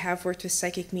practice, I have worked with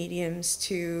psychic mediums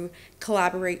to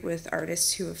collaborate with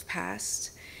artists who have passed.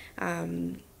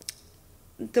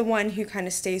 The one who kind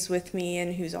of stays with me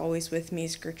and who's always with me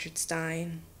is Gertrude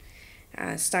Stein.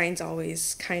 Stein's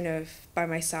always kind of by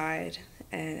my side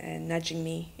and nudging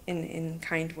me in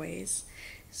kind ways.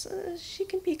 So she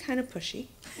can be kind of pushy,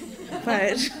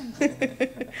 but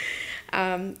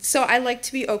so I like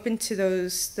to be open to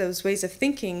those ways of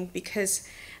thinking, because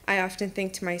I often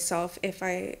think to myself,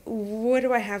 what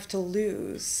do I have to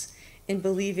lose in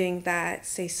believing that,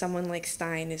 say, someone like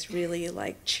Stein is really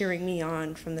like cheering me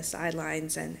on from the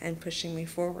sidelines and pushing me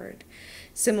forward.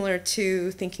 Similar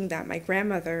to thinking that my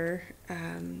grandmother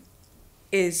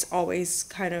is always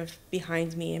kind of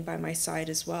behind me and by my side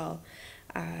as well.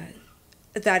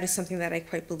 That is something that I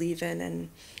quite believe in. And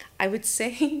I would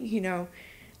say, you know,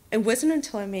 it wasn't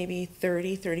until I'm maybe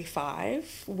 30,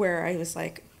 35 where I was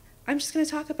like, I'm just going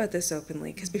to talk about this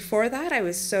openly. Because before that, I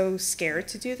was so scared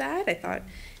to do that. I thought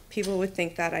people would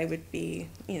think that I would be,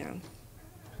 you know,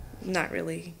 not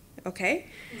really okay.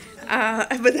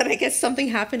 But then I guess something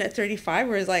happened at 35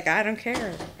 where it's like, I don't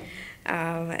care.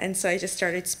 And so I just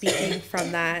started speaking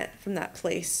from that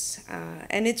place.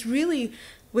 And it's really,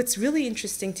 what's really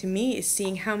interesting to me is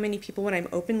seeing how many people, when I'm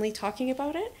openly talking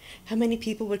about it, how many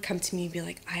people would come to me and be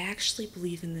like, I actually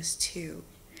believe in this too.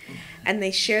 And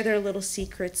they share their little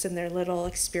secrets and their little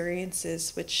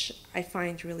experiences, which I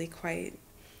find really quite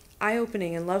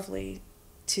eye-opening and lovely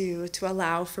to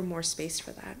allow for more space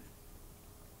for that.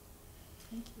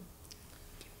 Thank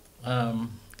you.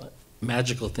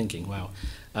 Magical thinking, wow.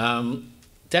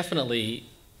 Definitely,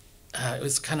 it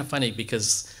was kind of funny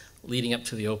because leading up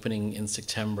to the opening in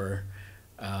September,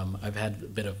 I've had a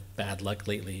bit of bad luck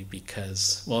lately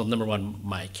because, well, number one,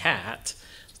 my cat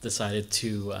decided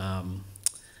to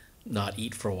not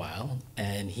eat for a while,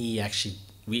 and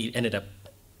we ended up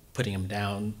putting him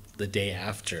down the day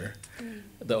after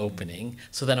the opening.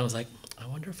 So then I was like, I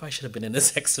wonder if I should have been in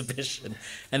this exhibition.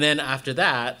 And then after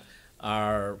that,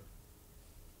 our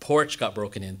porch got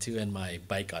broken into and my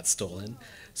bike got stolen.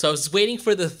 So I was waiting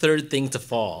for the third thing to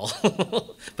fall,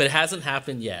 but it hasn't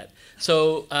happened yet.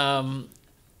 So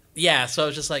yeah, so I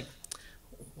was just like,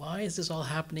 why is this all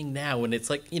happening now? When it's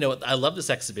like, you know, I love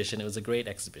this exhibition. It was a great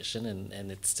exhibition,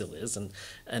 and it still is.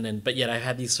 But yet I've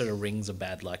had these sort of rings of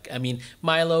bad luck. I mean,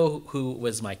 Milo, who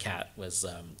was my cat, was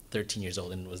 13 years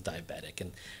old and was diabetic,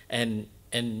 and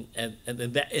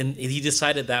he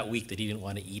decided that week that he didn't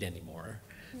want to eat anymore.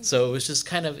 So it was just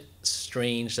kind of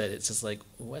strange that it's just like,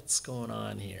 what's going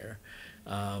on here?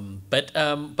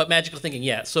 But magical thinking,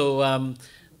 yeah. So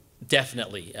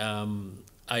definitely,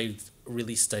 I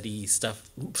really study stuff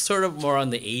sort of more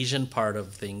on the Asian part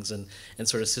of things and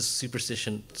sort of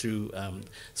superstition through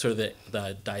sort of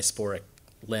the diasporic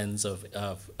lens of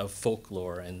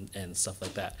folklore and stuff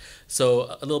like that.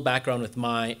 So a little background with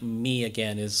me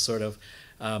again is sort of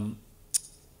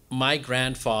my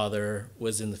grandfather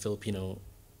was in the Filipino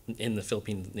in the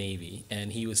Philippine Navy,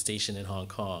 and he was stationed in Hong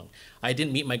Kong. I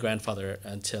didn't meet my grandfather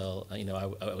until, I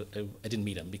didn't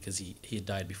meet him because he had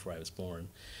died before I was born.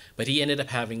 But he ended up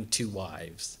having 2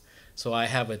 wives. So I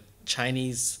have a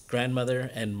Chinese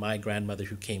grandmother and my grandmother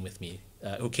who came with me,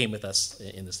 who came with us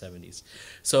in the 70s.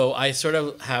 So I sort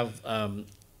of have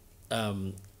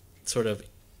sort of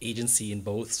agency in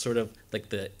both, sort of like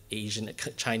the Asian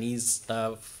Chinese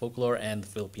folklore and the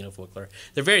Filipino folklore.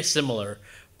 They're very similar,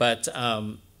 but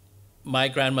my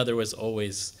grandmother was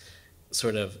always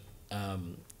sort of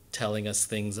telling us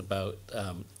things about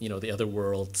the other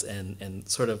worlds and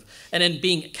sort of, and then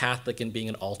being Catholic and being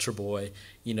an altar boy,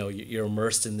 you're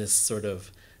immersed in this sort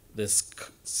of this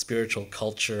spiritual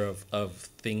culture of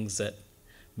things that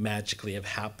magically have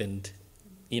happened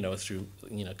through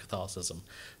Catholicism.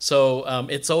 So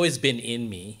it's always been in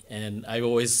me, and I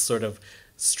always sort of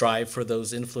strive for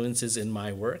those influences in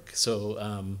my work. So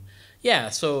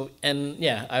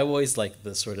I always like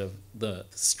the sort of the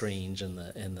strange and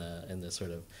the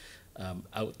sort of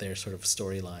out there sort of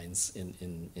storylines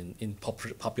in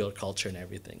popular culture and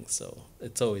everything. So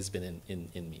it's always been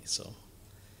in me. So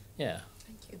yeah.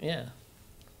 Thank you. Yeah.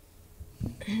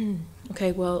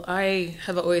 Okay, well, I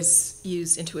have always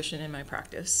used intuition in my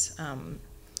practice.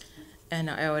 And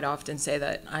I would often say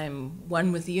that I'm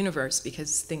one with the universe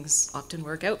because things often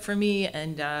work out for me.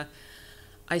 And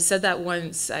I said that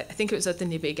once, I think it was at the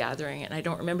Nibe gathering, and I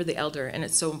don't remember the elder, and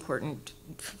it's so important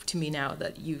to me now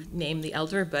that you name the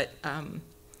elder, but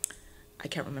I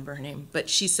can't remember her name. But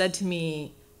she said to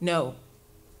me, no,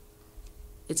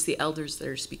 it's the elders that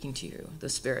are speaking to you, the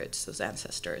spirits, those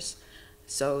ancestors.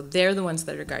 So they're the ones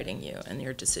that are guiding you and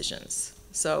your decisions.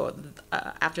 So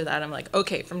after that, I'm like,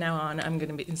 okay, from now on, I'm going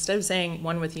to be, instead of saying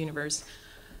one with the universe,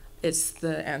 it's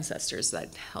the ancestors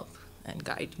that help and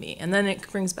guide me. And then it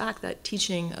brings back that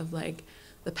teaching of like,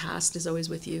 the past is always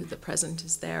with you, the present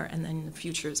is there, and then the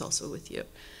future is also with you,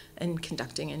 and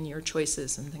conducting in your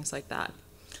choices and things like that.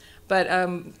 But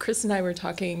Chris and I were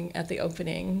talking at the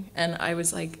opening, and I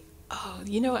was like, oh,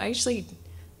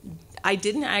 I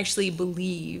didn't actually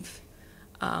believe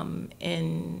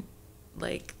in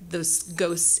like those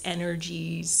ghost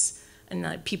energies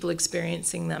and people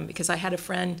experiencing them, because I had a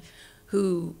friend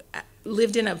who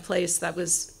lived in a place that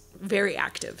was very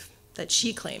active, that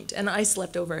she claimed, and I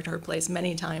slept over at her place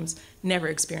many times, never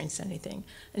experienced anything.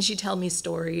 And she'd tell me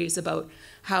stories about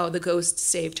how the ghost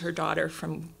saved her daughter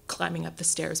from climbing up the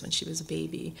stairs when she was a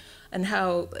baby, and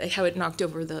how it knocked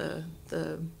over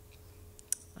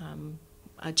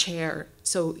a chair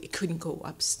so it couldn't go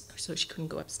up, so she couldn't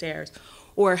go upstairs,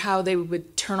 or how they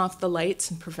would turn off the lights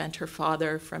and prevent her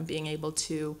father from being able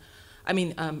to,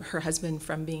 her husband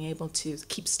from being able to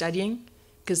keep studying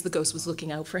because the ghost was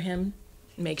looking out for him,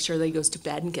 make sure that he goes to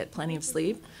bed and get plenty of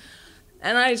sleep.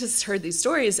 And I just heard these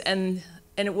stories, and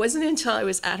it wasn't until I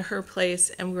was at her place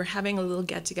and we were having a little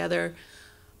get together.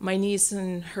 My niece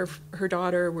and her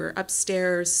daughter were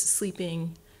upstairs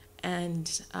sleeping,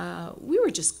 and we were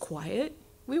just quiet.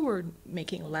 We weren't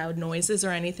making loud noises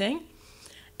or anything.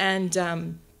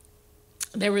 And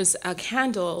there was a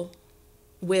candle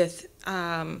with,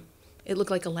 it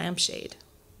looked like a lampshade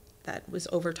that was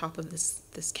over top of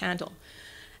this candle.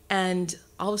 And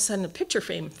all of a sudden a picture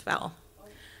frame fell.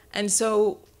 And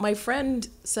so my friend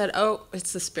said, oh,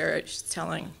 it's the spirit. She's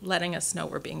letting us know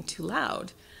we're being too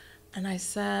loud. And I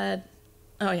said,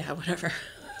 oh yeah, whatever.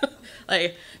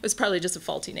 Like, it was probably just a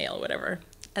faulty nail or whatever.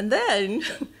 And then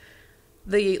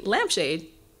the lampshade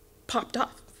popped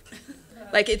off.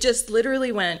 Like, it just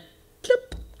literally went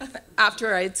plop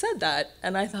after I had said that.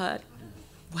 And I thought,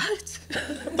 what?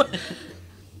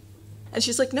 And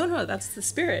she's like, no, that's the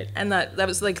spirit. And that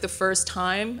was like the first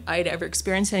time I'd ever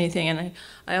experienced anything. And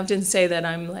I often say that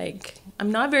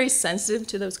I'm not very sensitive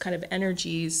to those kind of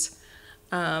energies.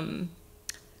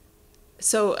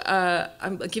 So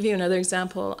I'll give you another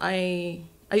example. I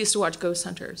used to watch Ghost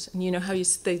Hunters, and you know how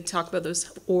they talk about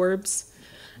those orbs?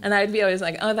 And I'd be always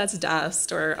like, oh, that's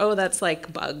dust, or oh, that's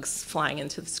like bugs flying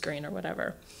into the screen or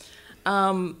whatever.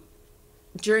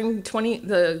 During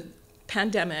the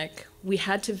pandemic, I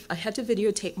had to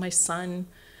videotape my son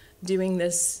doing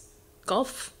this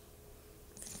golf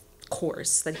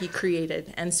course that he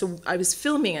created, and so I was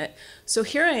filming it. So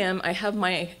here I am, I have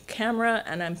my camera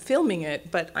and I'm filming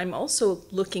it, but I'm also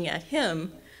looking at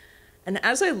him, and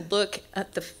as I look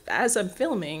at as I'm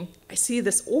filming, I see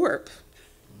this orb,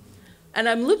 and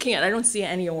I'm looking at it, I don't see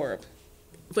any orb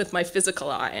with my physical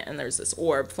eye, and there's this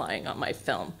orb flying on my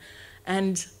film,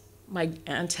 and my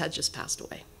aunt had just passed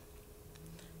away.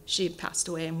 She had passed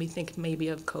away, and we think maybe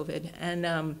of COVID,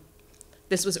 and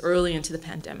this was early into the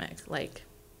pandemic, like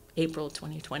April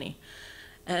 2020.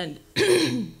 And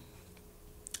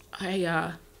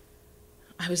I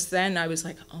was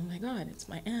like, oh my God, it's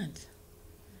my aunt.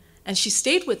 And she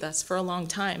stayed with us for a long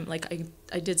time. Like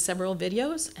I did several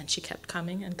videos and she kept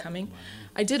coming and coming. Wow.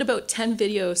 I did about 10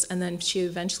 videos and then she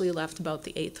eventually left about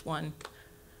the 8th one.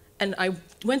 And I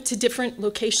went to different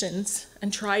locations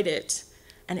and tried it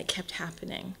and it kept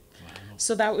happening. Wow.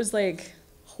 So that was like,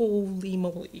 holy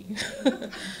moly.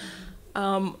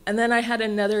 And then I had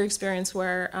another experience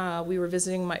where we were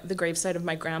visiting the gravesite of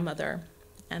my grandmother,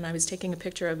 and I was taking a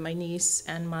picture of my niece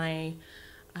and my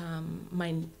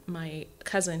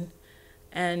cousin,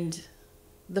 and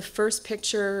the first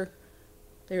picture,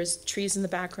 there's trees in the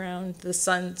background, the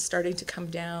sun starting to come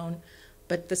down,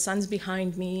 but the sun's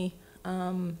behind me,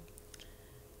 and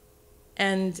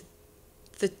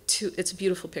it's a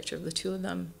beautiful picture of the two of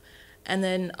them. And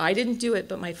then I didn't do it,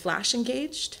 but my flash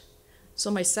engaged. So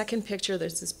my second picture,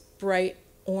 there's this bright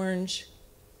orange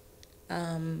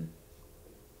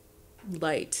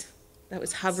light that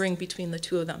was hovering between the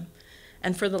two of them.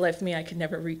 And for the life of me, I could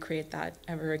never recreate that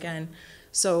ever again.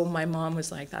 So my mom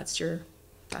was like, that's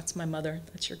my mother,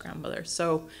 that's your grandmother.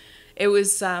 So it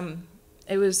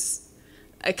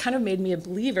kind of made me a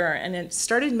believer, and it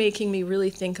started making me really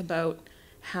think about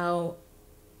how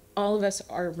all of us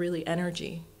are really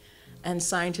energy. And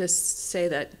scientists say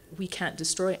that we can't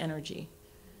destroy energy.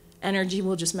 Energy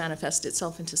will just manifest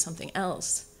itself into something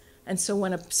else. And so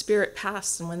when a spirit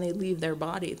passes and when they leave their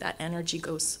body, that energy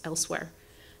goes elsewhere.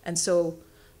 And so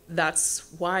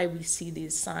that's why we see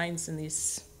these signs and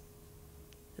these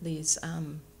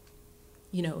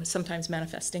sometimes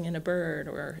manifesting in a bird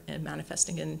or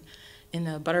manifesting in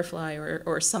a butterfly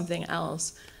or something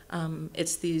else.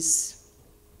 It's these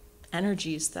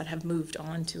energies that have moved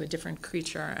on to a different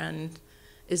creature and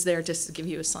is there just to give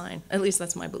you a sign. At least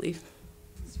that's my belief.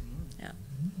 Yeah.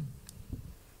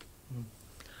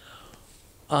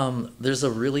 There's a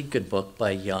really good book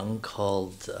by Jung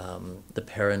called The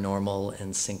Paranormal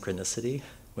and Synchronicity,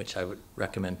 which I would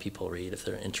recommend people read if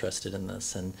they're interested in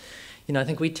this. And, I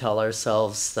think we tell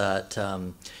ourselves that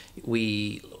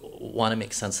we want to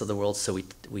make sense of the world, so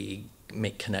we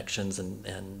make connections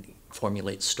and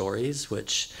formulate stories,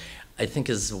 which I think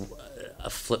is a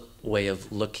flip way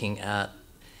of looking at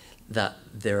that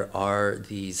there are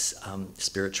these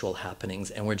spiritual happenings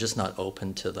and we're just not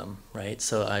open to them, right?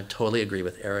 So I totally agree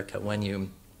with Erika. When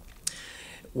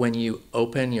you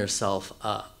open yourself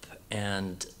up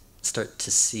and start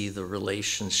to see the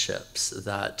relationships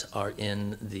that are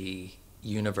in the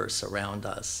universe around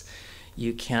us,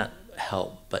 you can't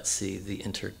help but see the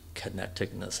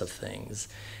interconnectedness of things.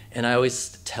 And I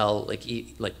always tell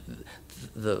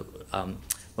the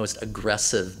most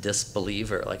aggressive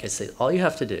disbeliever, like I say, all you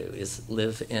have to do is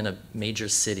live in a major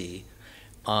city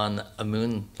on a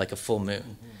moon, like a full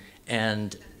moon,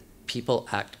 and people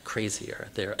act crazier.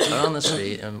 They're out on the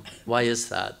street, and why is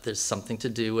that? There's something to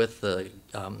do with the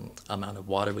amount of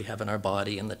water we have in our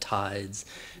body and the tides,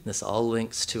 and this all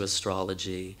links to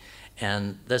astrology.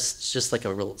 And that's just like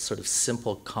a real sort of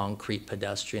simple, concrete,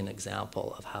 pedestrian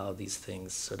example of how these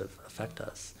things sort of affect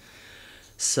us.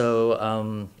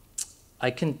 So I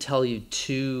can tell you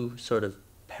two sort of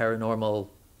paranormal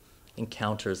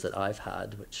encounters that I've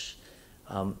had, which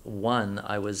one,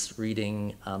 I was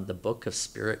reading the Book of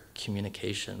Spirit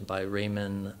Communication by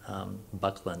Raymond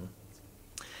Buckland.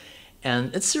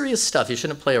 And it's serious stuff. You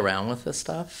shouldn't play around with this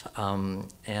stuff.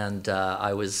 And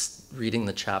I was reading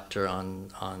the chapter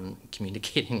on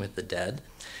communicating with the dead.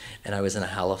 And I was in a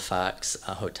Halifax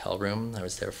hotel room. I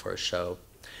was there for a show.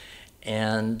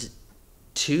 And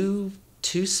two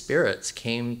spirits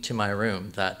came to my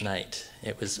room that night.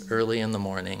 It was early in the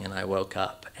morning, and I woke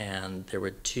up, and there were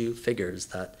two figures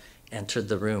that entered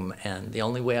the room. And the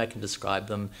only way I can describe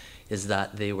them is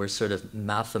that they were sort of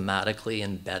mathematically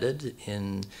embedded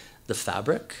in the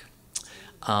fabric.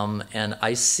 And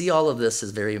I see all of this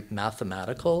as very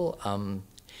mathematical.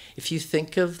 If you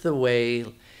think of the way,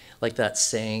 like that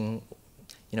saying,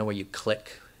 where you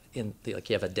click, like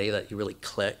you have a day that you really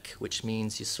click, which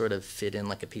means you sort of fit in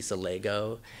like a piece of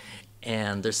Lego,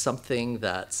 and there's something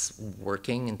that's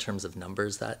working in terms of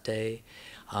numbers that day.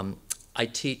 I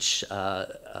teach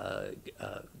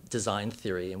design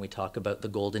theory, and we talk about the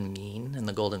golden mean and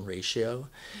the golden ratio,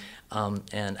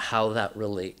 and how that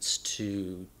relates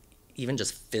to even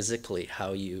just physically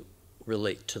how you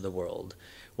relate to the world.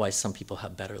 Why some people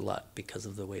have better luck because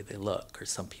of the way they look, or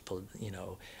some people,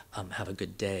 have a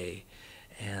good day.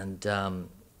 And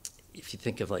if you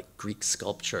think of like Greek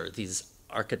sculpture, these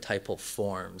archetypal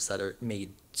forms that are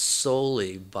made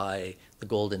solely by the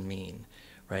golden mean,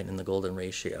 right, and the golden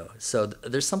ratio. So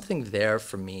there's something there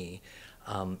for me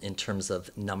in terms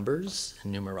of numbers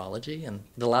and numerology. And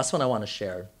the last one I want to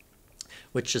share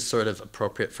which is sort of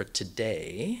appropriate for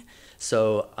today.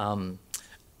 So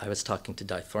I was talking to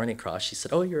Di Thornycross. She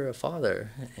said, "Oh, you're a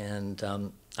father." And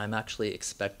I'm actually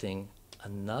expecting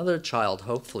another child,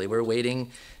 hopefully. We're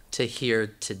waiting to hear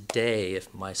today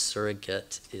if my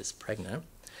surrogate is pregnant.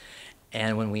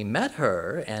 And when we met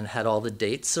her and had all the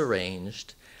dates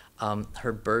arranged,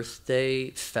 her birthday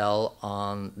fell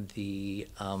on the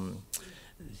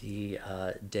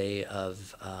day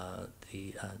of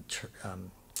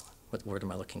what word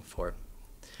am I looking for?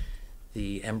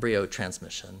 The embryo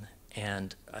transmission.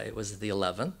 And it was the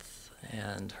 11th,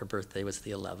 and her birthday was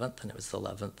the 11th, and it was the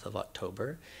 11th of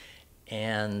October.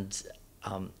 And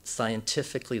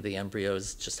scientifically, the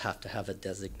embryos just have to have a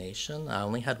designation. I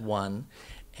only had one,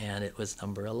 and it was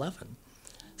number 11.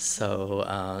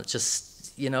 So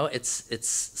just, you know, it's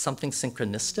something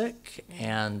synchronistic,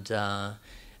 and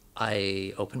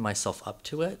I opened myself up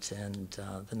to it, and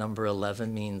the number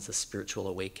 11 means a spiritual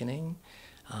awakening.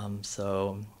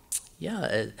 So yeah,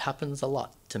 it happens a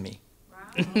lot to me.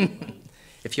 Wow.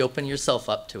 If you open yourself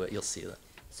up to it, you'll see that.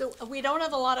 So we don't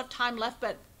have a lot of time left,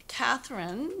 but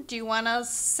Catherine, do you want to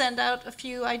send out a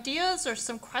few ideas or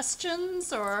some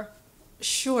questions, or?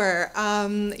 Sure.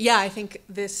 Yeah, I think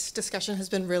this discussion has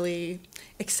been really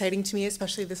exciting to me,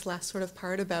 especially this last sort of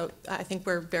part about, I think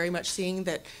we're very much seeing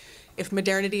that if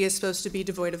modernity is supposed to be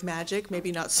devoid of magic,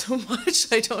 maybe not so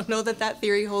much. I don't know that that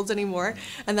theory holds anymore.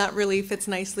 And that really fits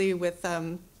nicely with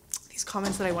these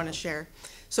comments that I want to share.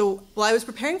 So while I was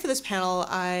preparing for this panel,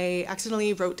 I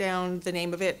accidentally wrote down the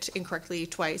name of it incorrectly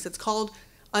twice. It's called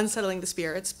Unsettling the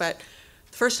Spirits, but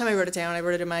the first time I wrote it down, I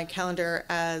wrote it in my calendar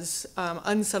as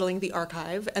Unsettling the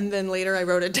Archive, and then later I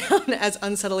wrote it down as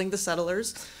Unsettling the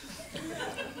Settlers.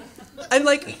 I'm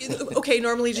like, okay,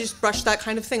 normally just brush that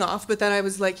kind of thing off, but then I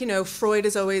was like, you know, Freud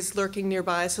is always lurking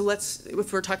nearby, so let's,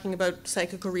 if we're talking about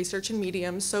psychical research and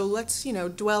mediums, so let's, you know,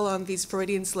 dwell on these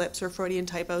Freudian slips or Freudian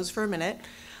typos for a minute.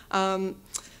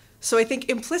 So I think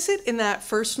implicit in that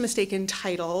first mistaken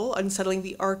title, Unsettling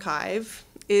the Archive,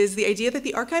 is the idea that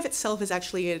the archive itself is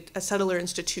actually a settler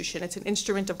institution. It's an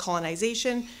instrument of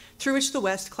colonization through which the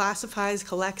West classifies,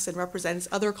 collects, and represents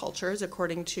other cultures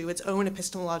according to its own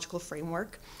epistemological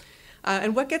framework.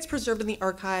 And what gets preserved in the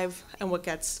archive and what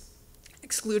gets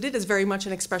excluded is very much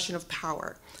an expression of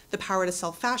power. The power to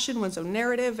self-fashion one's own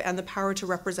narrative and the power to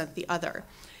represent the other.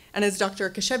 And as Dr.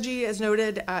 Keshavjee has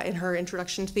noted in her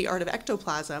introduction to the art of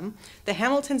ectoplasm, the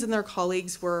Hamiltons and their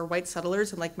colleagues were white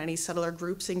settlers, and like many settler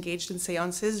groups engaged in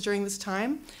seances during this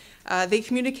time, they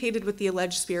communicated with the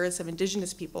alleged spirits of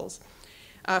indigenous peoples.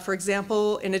 For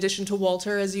example, in addition to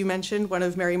Walter, as you mentioned, one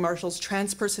of Mary Marshall's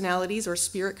trans personalities or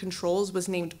spirit controls was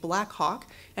named Black Hawk,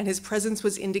 and his presence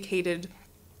was indicated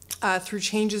through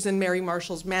changes in Mary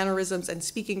Marshall's mannerisms and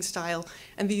speaking style,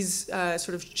 and these sort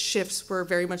of shifts were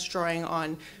very much drawing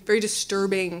on very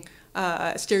disturbing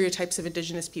stereotypes of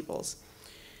indigenous peoples.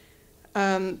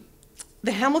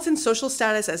 The Hamiltons' social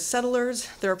status as settlers,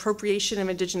 their appropriation of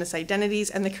indigenous identities,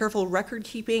 and the careful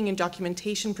record-keeping and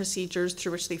documentation procedures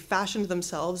through which they fashioned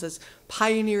themselves as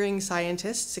pioneering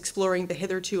scientists exploring the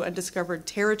hitherto undiscovered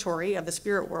territory of the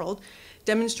spirit world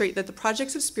demonstrate that the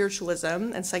projects of spiritualism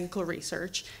and psychical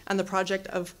research and the project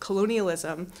of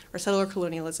colonialism, or settler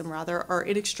colonialism rather, are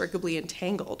inextricably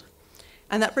entangled.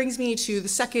 And that brings me to the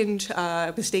second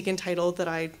mistaken title that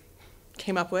I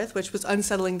came up with, which was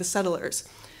Unsettling the Settlers.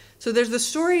 So there's the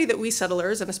story that we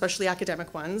settlers, and especially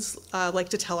academic ones, like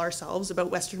to tell ourselves about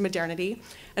Western modernity,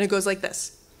 and it goes like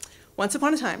this. Once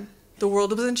upon a time, the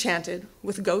world was enchanted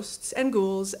with ghosts and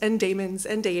ghouls and daemons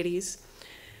and deities.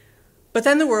 But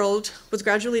then the world was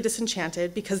gradually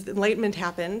disenchanted because the Enlightenment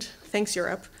happened, thanks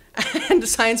Europe, and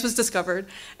science was discovered,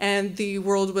 and the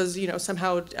world was, you know,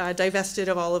 somehow divested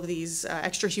of all of these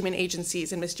extra-human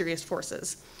agencies and mysterious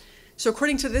forces. So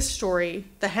according to this story,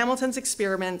 the Hamiltons'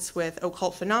 experiments with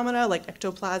occult phenomena like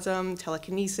ectoplasm,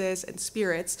 telekinesis, and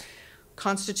spirits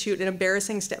constitute an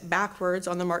embarrassing step backwards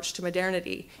on the march to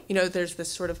modernity. You know, there's this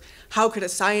sort of, how could a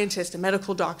scientist, a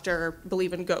medical doctor,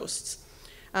 believe in ghosts?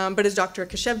 But as Dr.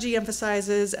 Keshavjee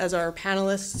emphasizes, as our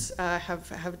panelists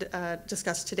have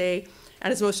discussed today,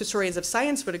 and as most historians of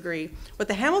science would agree, what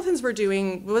the Hamiltons were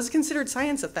doing was considered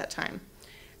science at that time.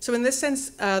 So in this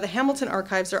sense, the Hamilton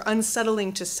archives are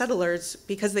unsettling to settlers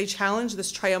because they challenge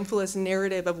this triumphalist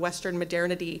narrative of Western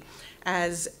modernity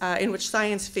as in which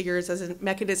science figures as a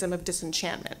mechanism of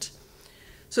disenchantment.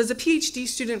 So as a PhD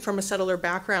student from a settler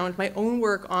background, my own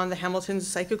work on the Hamilton's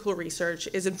psychical research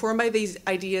is informed by these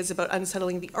ideas about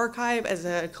unsettling the archive as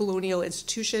a colonial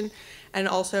institution, and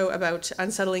also about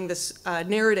unsettling this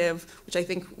narrative, which I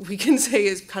think we can say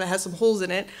is kind of has some holes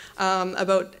in it,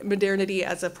 about modernity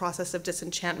as a process of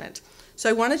disenchantment. So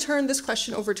I want to turn this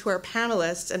question over to our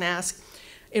panelists and ask,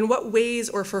 in what ways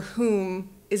or for whom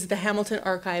is the Hamilton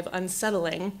Archive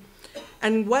unsettling?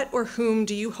 And what or whom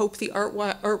do you hope the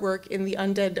artwork in the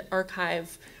Undead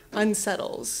Archive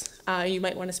unsettles? You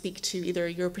might want to speak to either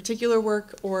your particular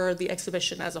work or the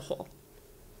exhibition as a whole.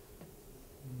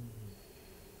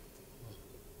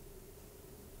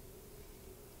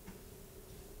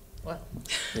 Well,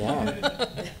 Yeah.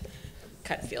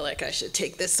 kind of feel like I should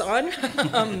take this on.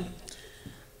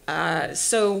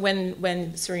 So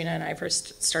when Serena and I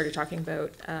first started talking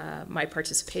about my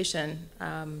participation,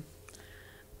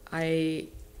 I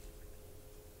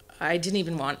didn't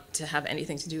even want to have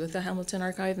anything to do with the Hamilton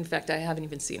Archive. In fact, I haven't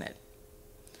even seen it.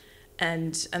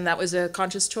 And that was a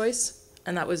conscious choice,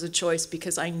 and that was a choice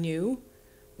because I knew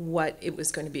what it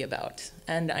was going to be about.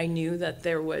 And I knew that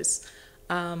there was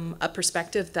a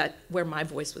perspective that where my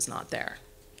voice was not there.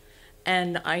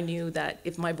 And I knew that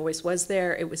if my voice was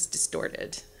there, it was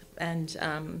distorted.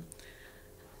 And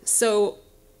so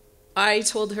I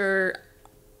told her,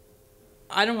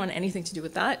 I don't want anything to do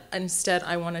with that. Instead,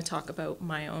 I want to talk about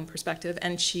my own perspective.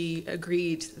 And she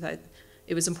agreed that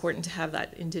it was important to have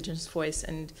that Indigenous voice.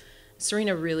 And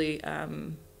Serena really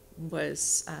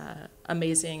was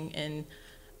amazing in,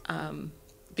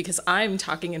 because I'm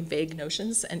talking in vague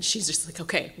notions, and she's just like,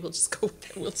 okay, we'll just go with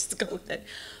it. We'll just go with it.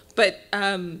 But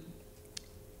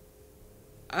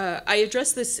I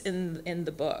addressed this in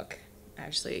the book,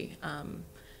 actually,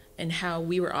 and how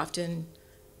we were often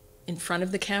in front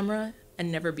of the camera and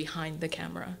never behind the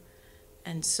camera.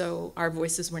 And so our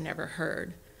voices were never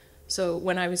heard. So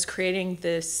when I was creating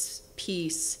this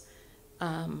piece,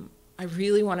 I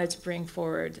really wanted to bring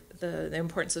forward the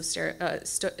importance of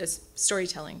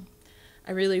storytelling.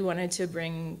 I really wanted to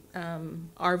bring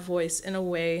our voice in a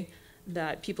way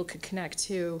that people could connect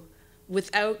to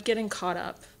without getting caught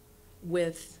up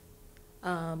with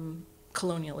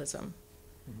colonialism.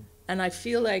 Mm-hmm. And I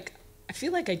feel like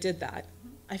I did that.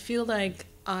 I feel like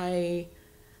I'm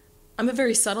a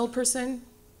very subtle person,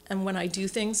 and when I do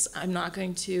things, I'm not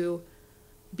going to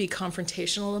be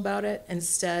confrontational about it.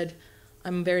 Instead,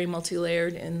 I'm very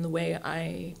multi-layered in the way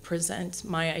I present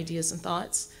my ideas and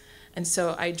thoughts. And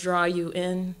so I draw you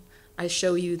in, I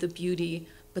show you the beauty,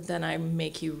 but then I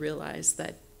make you realize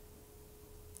that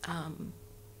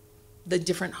the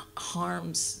different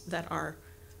harms that are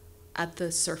at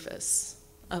the surface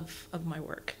of my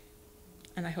work.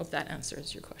 And I hope that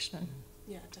answers your question.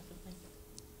 Yeah, definitely.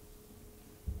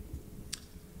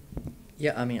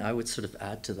 Yeah, I mean, I would sort of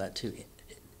add to that too.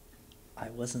 I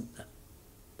wasn't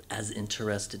as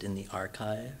interested in the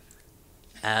archive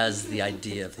as the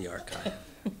idea of the archive.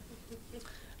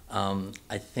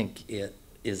 I think it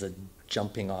is a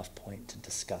jumping off point to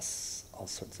discuss all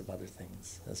sorts of other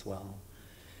things as well.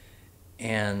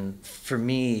 And for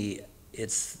me,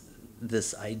 it's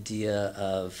this idea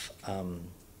of,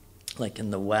 like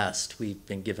in the West, we've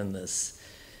been given this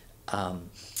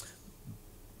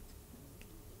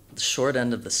short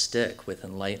end of the stick with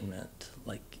Enlightenment.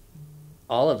 Like,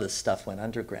 all of this stuff went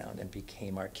underground and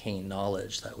became arcane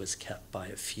knowledge that was kept by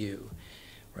a few,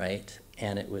 right?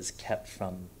 And it was kept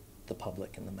from the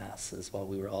public and the masses while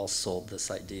we were all sold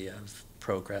this idea of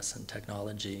progress and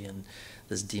technology and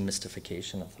this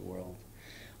demystification of the world.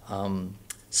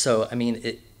 So, I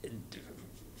mean,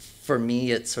 for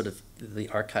me, it's sort of, the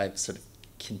archive sort of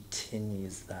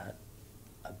continues that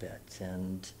a bit.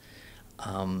 And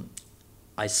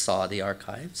I saw the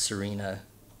archive. Serena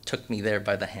took me there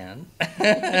by the hand.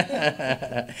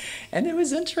 And it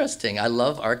was interesting. I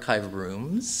love archive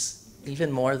rooms,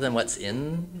 even more than what's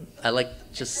in. I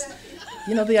like just,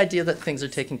 you know, the idea that things are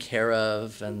taken care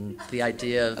of, and the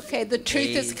idea of Okay, the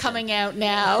truth is coming out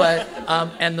now. But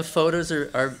and the photos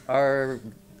are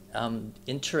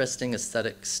interesting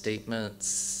aesthetic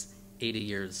statements 80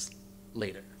 years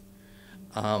later.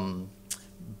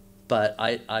 But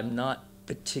I'm not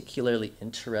particularly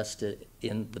interested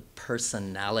in the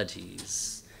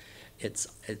personalities. It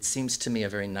seems to me a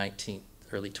very 19th,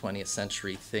 early 20th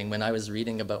century thing. When I was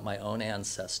reading about my own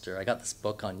ancestor, I got this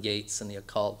book on Yeats and the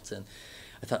occult, and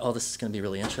I thought, oh, this is going to be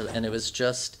really interesting. And it was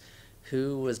just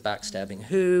who was backstabbing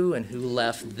who, and who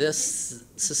left this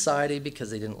society because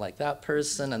they didn't like that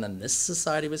person, and then this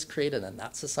society was created, and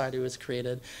that society was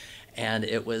created, and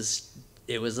it was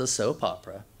a soap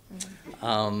opera.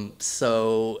 Mm-hmm.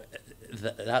 So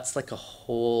that's like a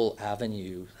whole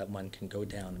avenue that one can go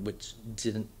down, which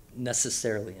didn't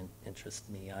necessarily interest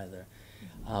me either.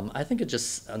 I think it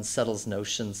just unsettles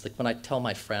notions. Like when I tell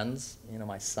my friends, you know,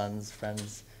 my son's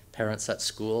friends, parents at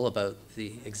school about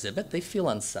the exhibit, they feel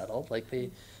unsettled. Like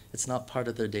it's not part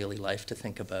of their daily life to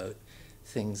think about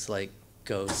things like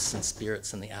ghosts and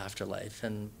spirits in the afterlife,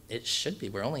 and it should be.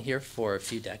 We're only here for a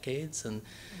few decades, and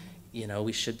you know,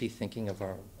 we should be thinking of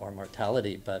our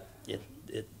mortality, but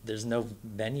there's no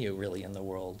venue really in the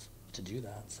world to do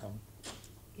that. So.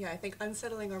 Yeah, I think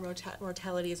unsettling our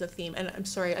mortality is a theme. And I'm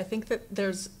sorry, I think that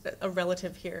there's a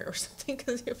relative here or something,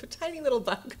 because you have a tiny little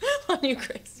bug on you,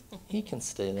 Chris. He can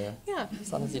stay there. Yeah.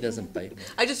 As long as he doesn't bite me.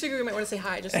 I just figured we might want to say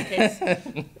hi, just in case.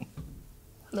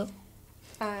 No.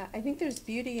 I think there's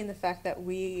beauty in the fact that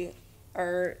we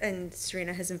are, and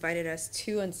Serena has invited us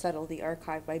to unsettle the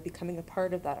archive by becoming a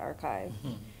part of that archive.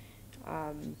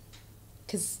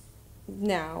 Because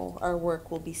now our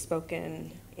work will be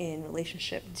spoken in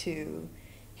relationship to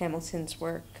Hamilton's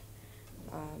work.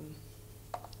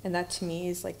 And that to me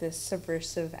is like this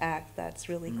subversive act that's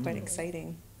really quite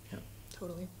exciting. Yeah,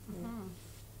 totally.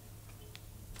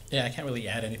 Yeah, I can't really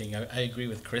add anything. I agree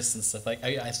with Chris and stuff. Like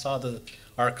I saw the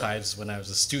archives when I was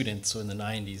a student, so in the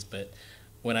 90s, but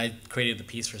when I created the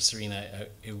piece for Serena,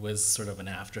 it was sort of an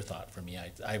afterthought for me.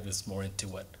 I was more into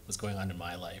what was going on in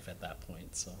my life at that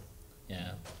point, so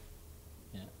yeah.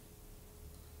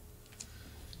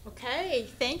 Okay,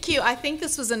 thank you. I think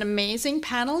this was an amazing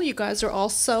panel. You guys are all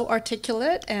so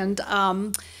articulate, and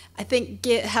I think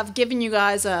have given you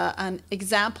guys an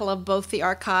example of both the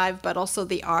archive but also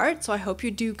the art, so I hope you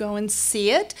do go and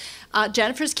see it.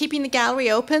 Jennifer's keeping the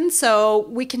gallery open, so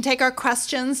we can take our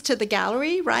questions to the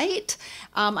gallery, right?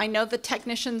 I know the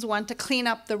technicians want to clean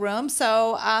up the room,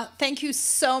 so thank you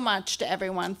so much to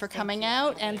everyone for coming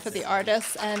out and for the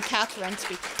artists and Catherine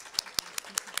speaking.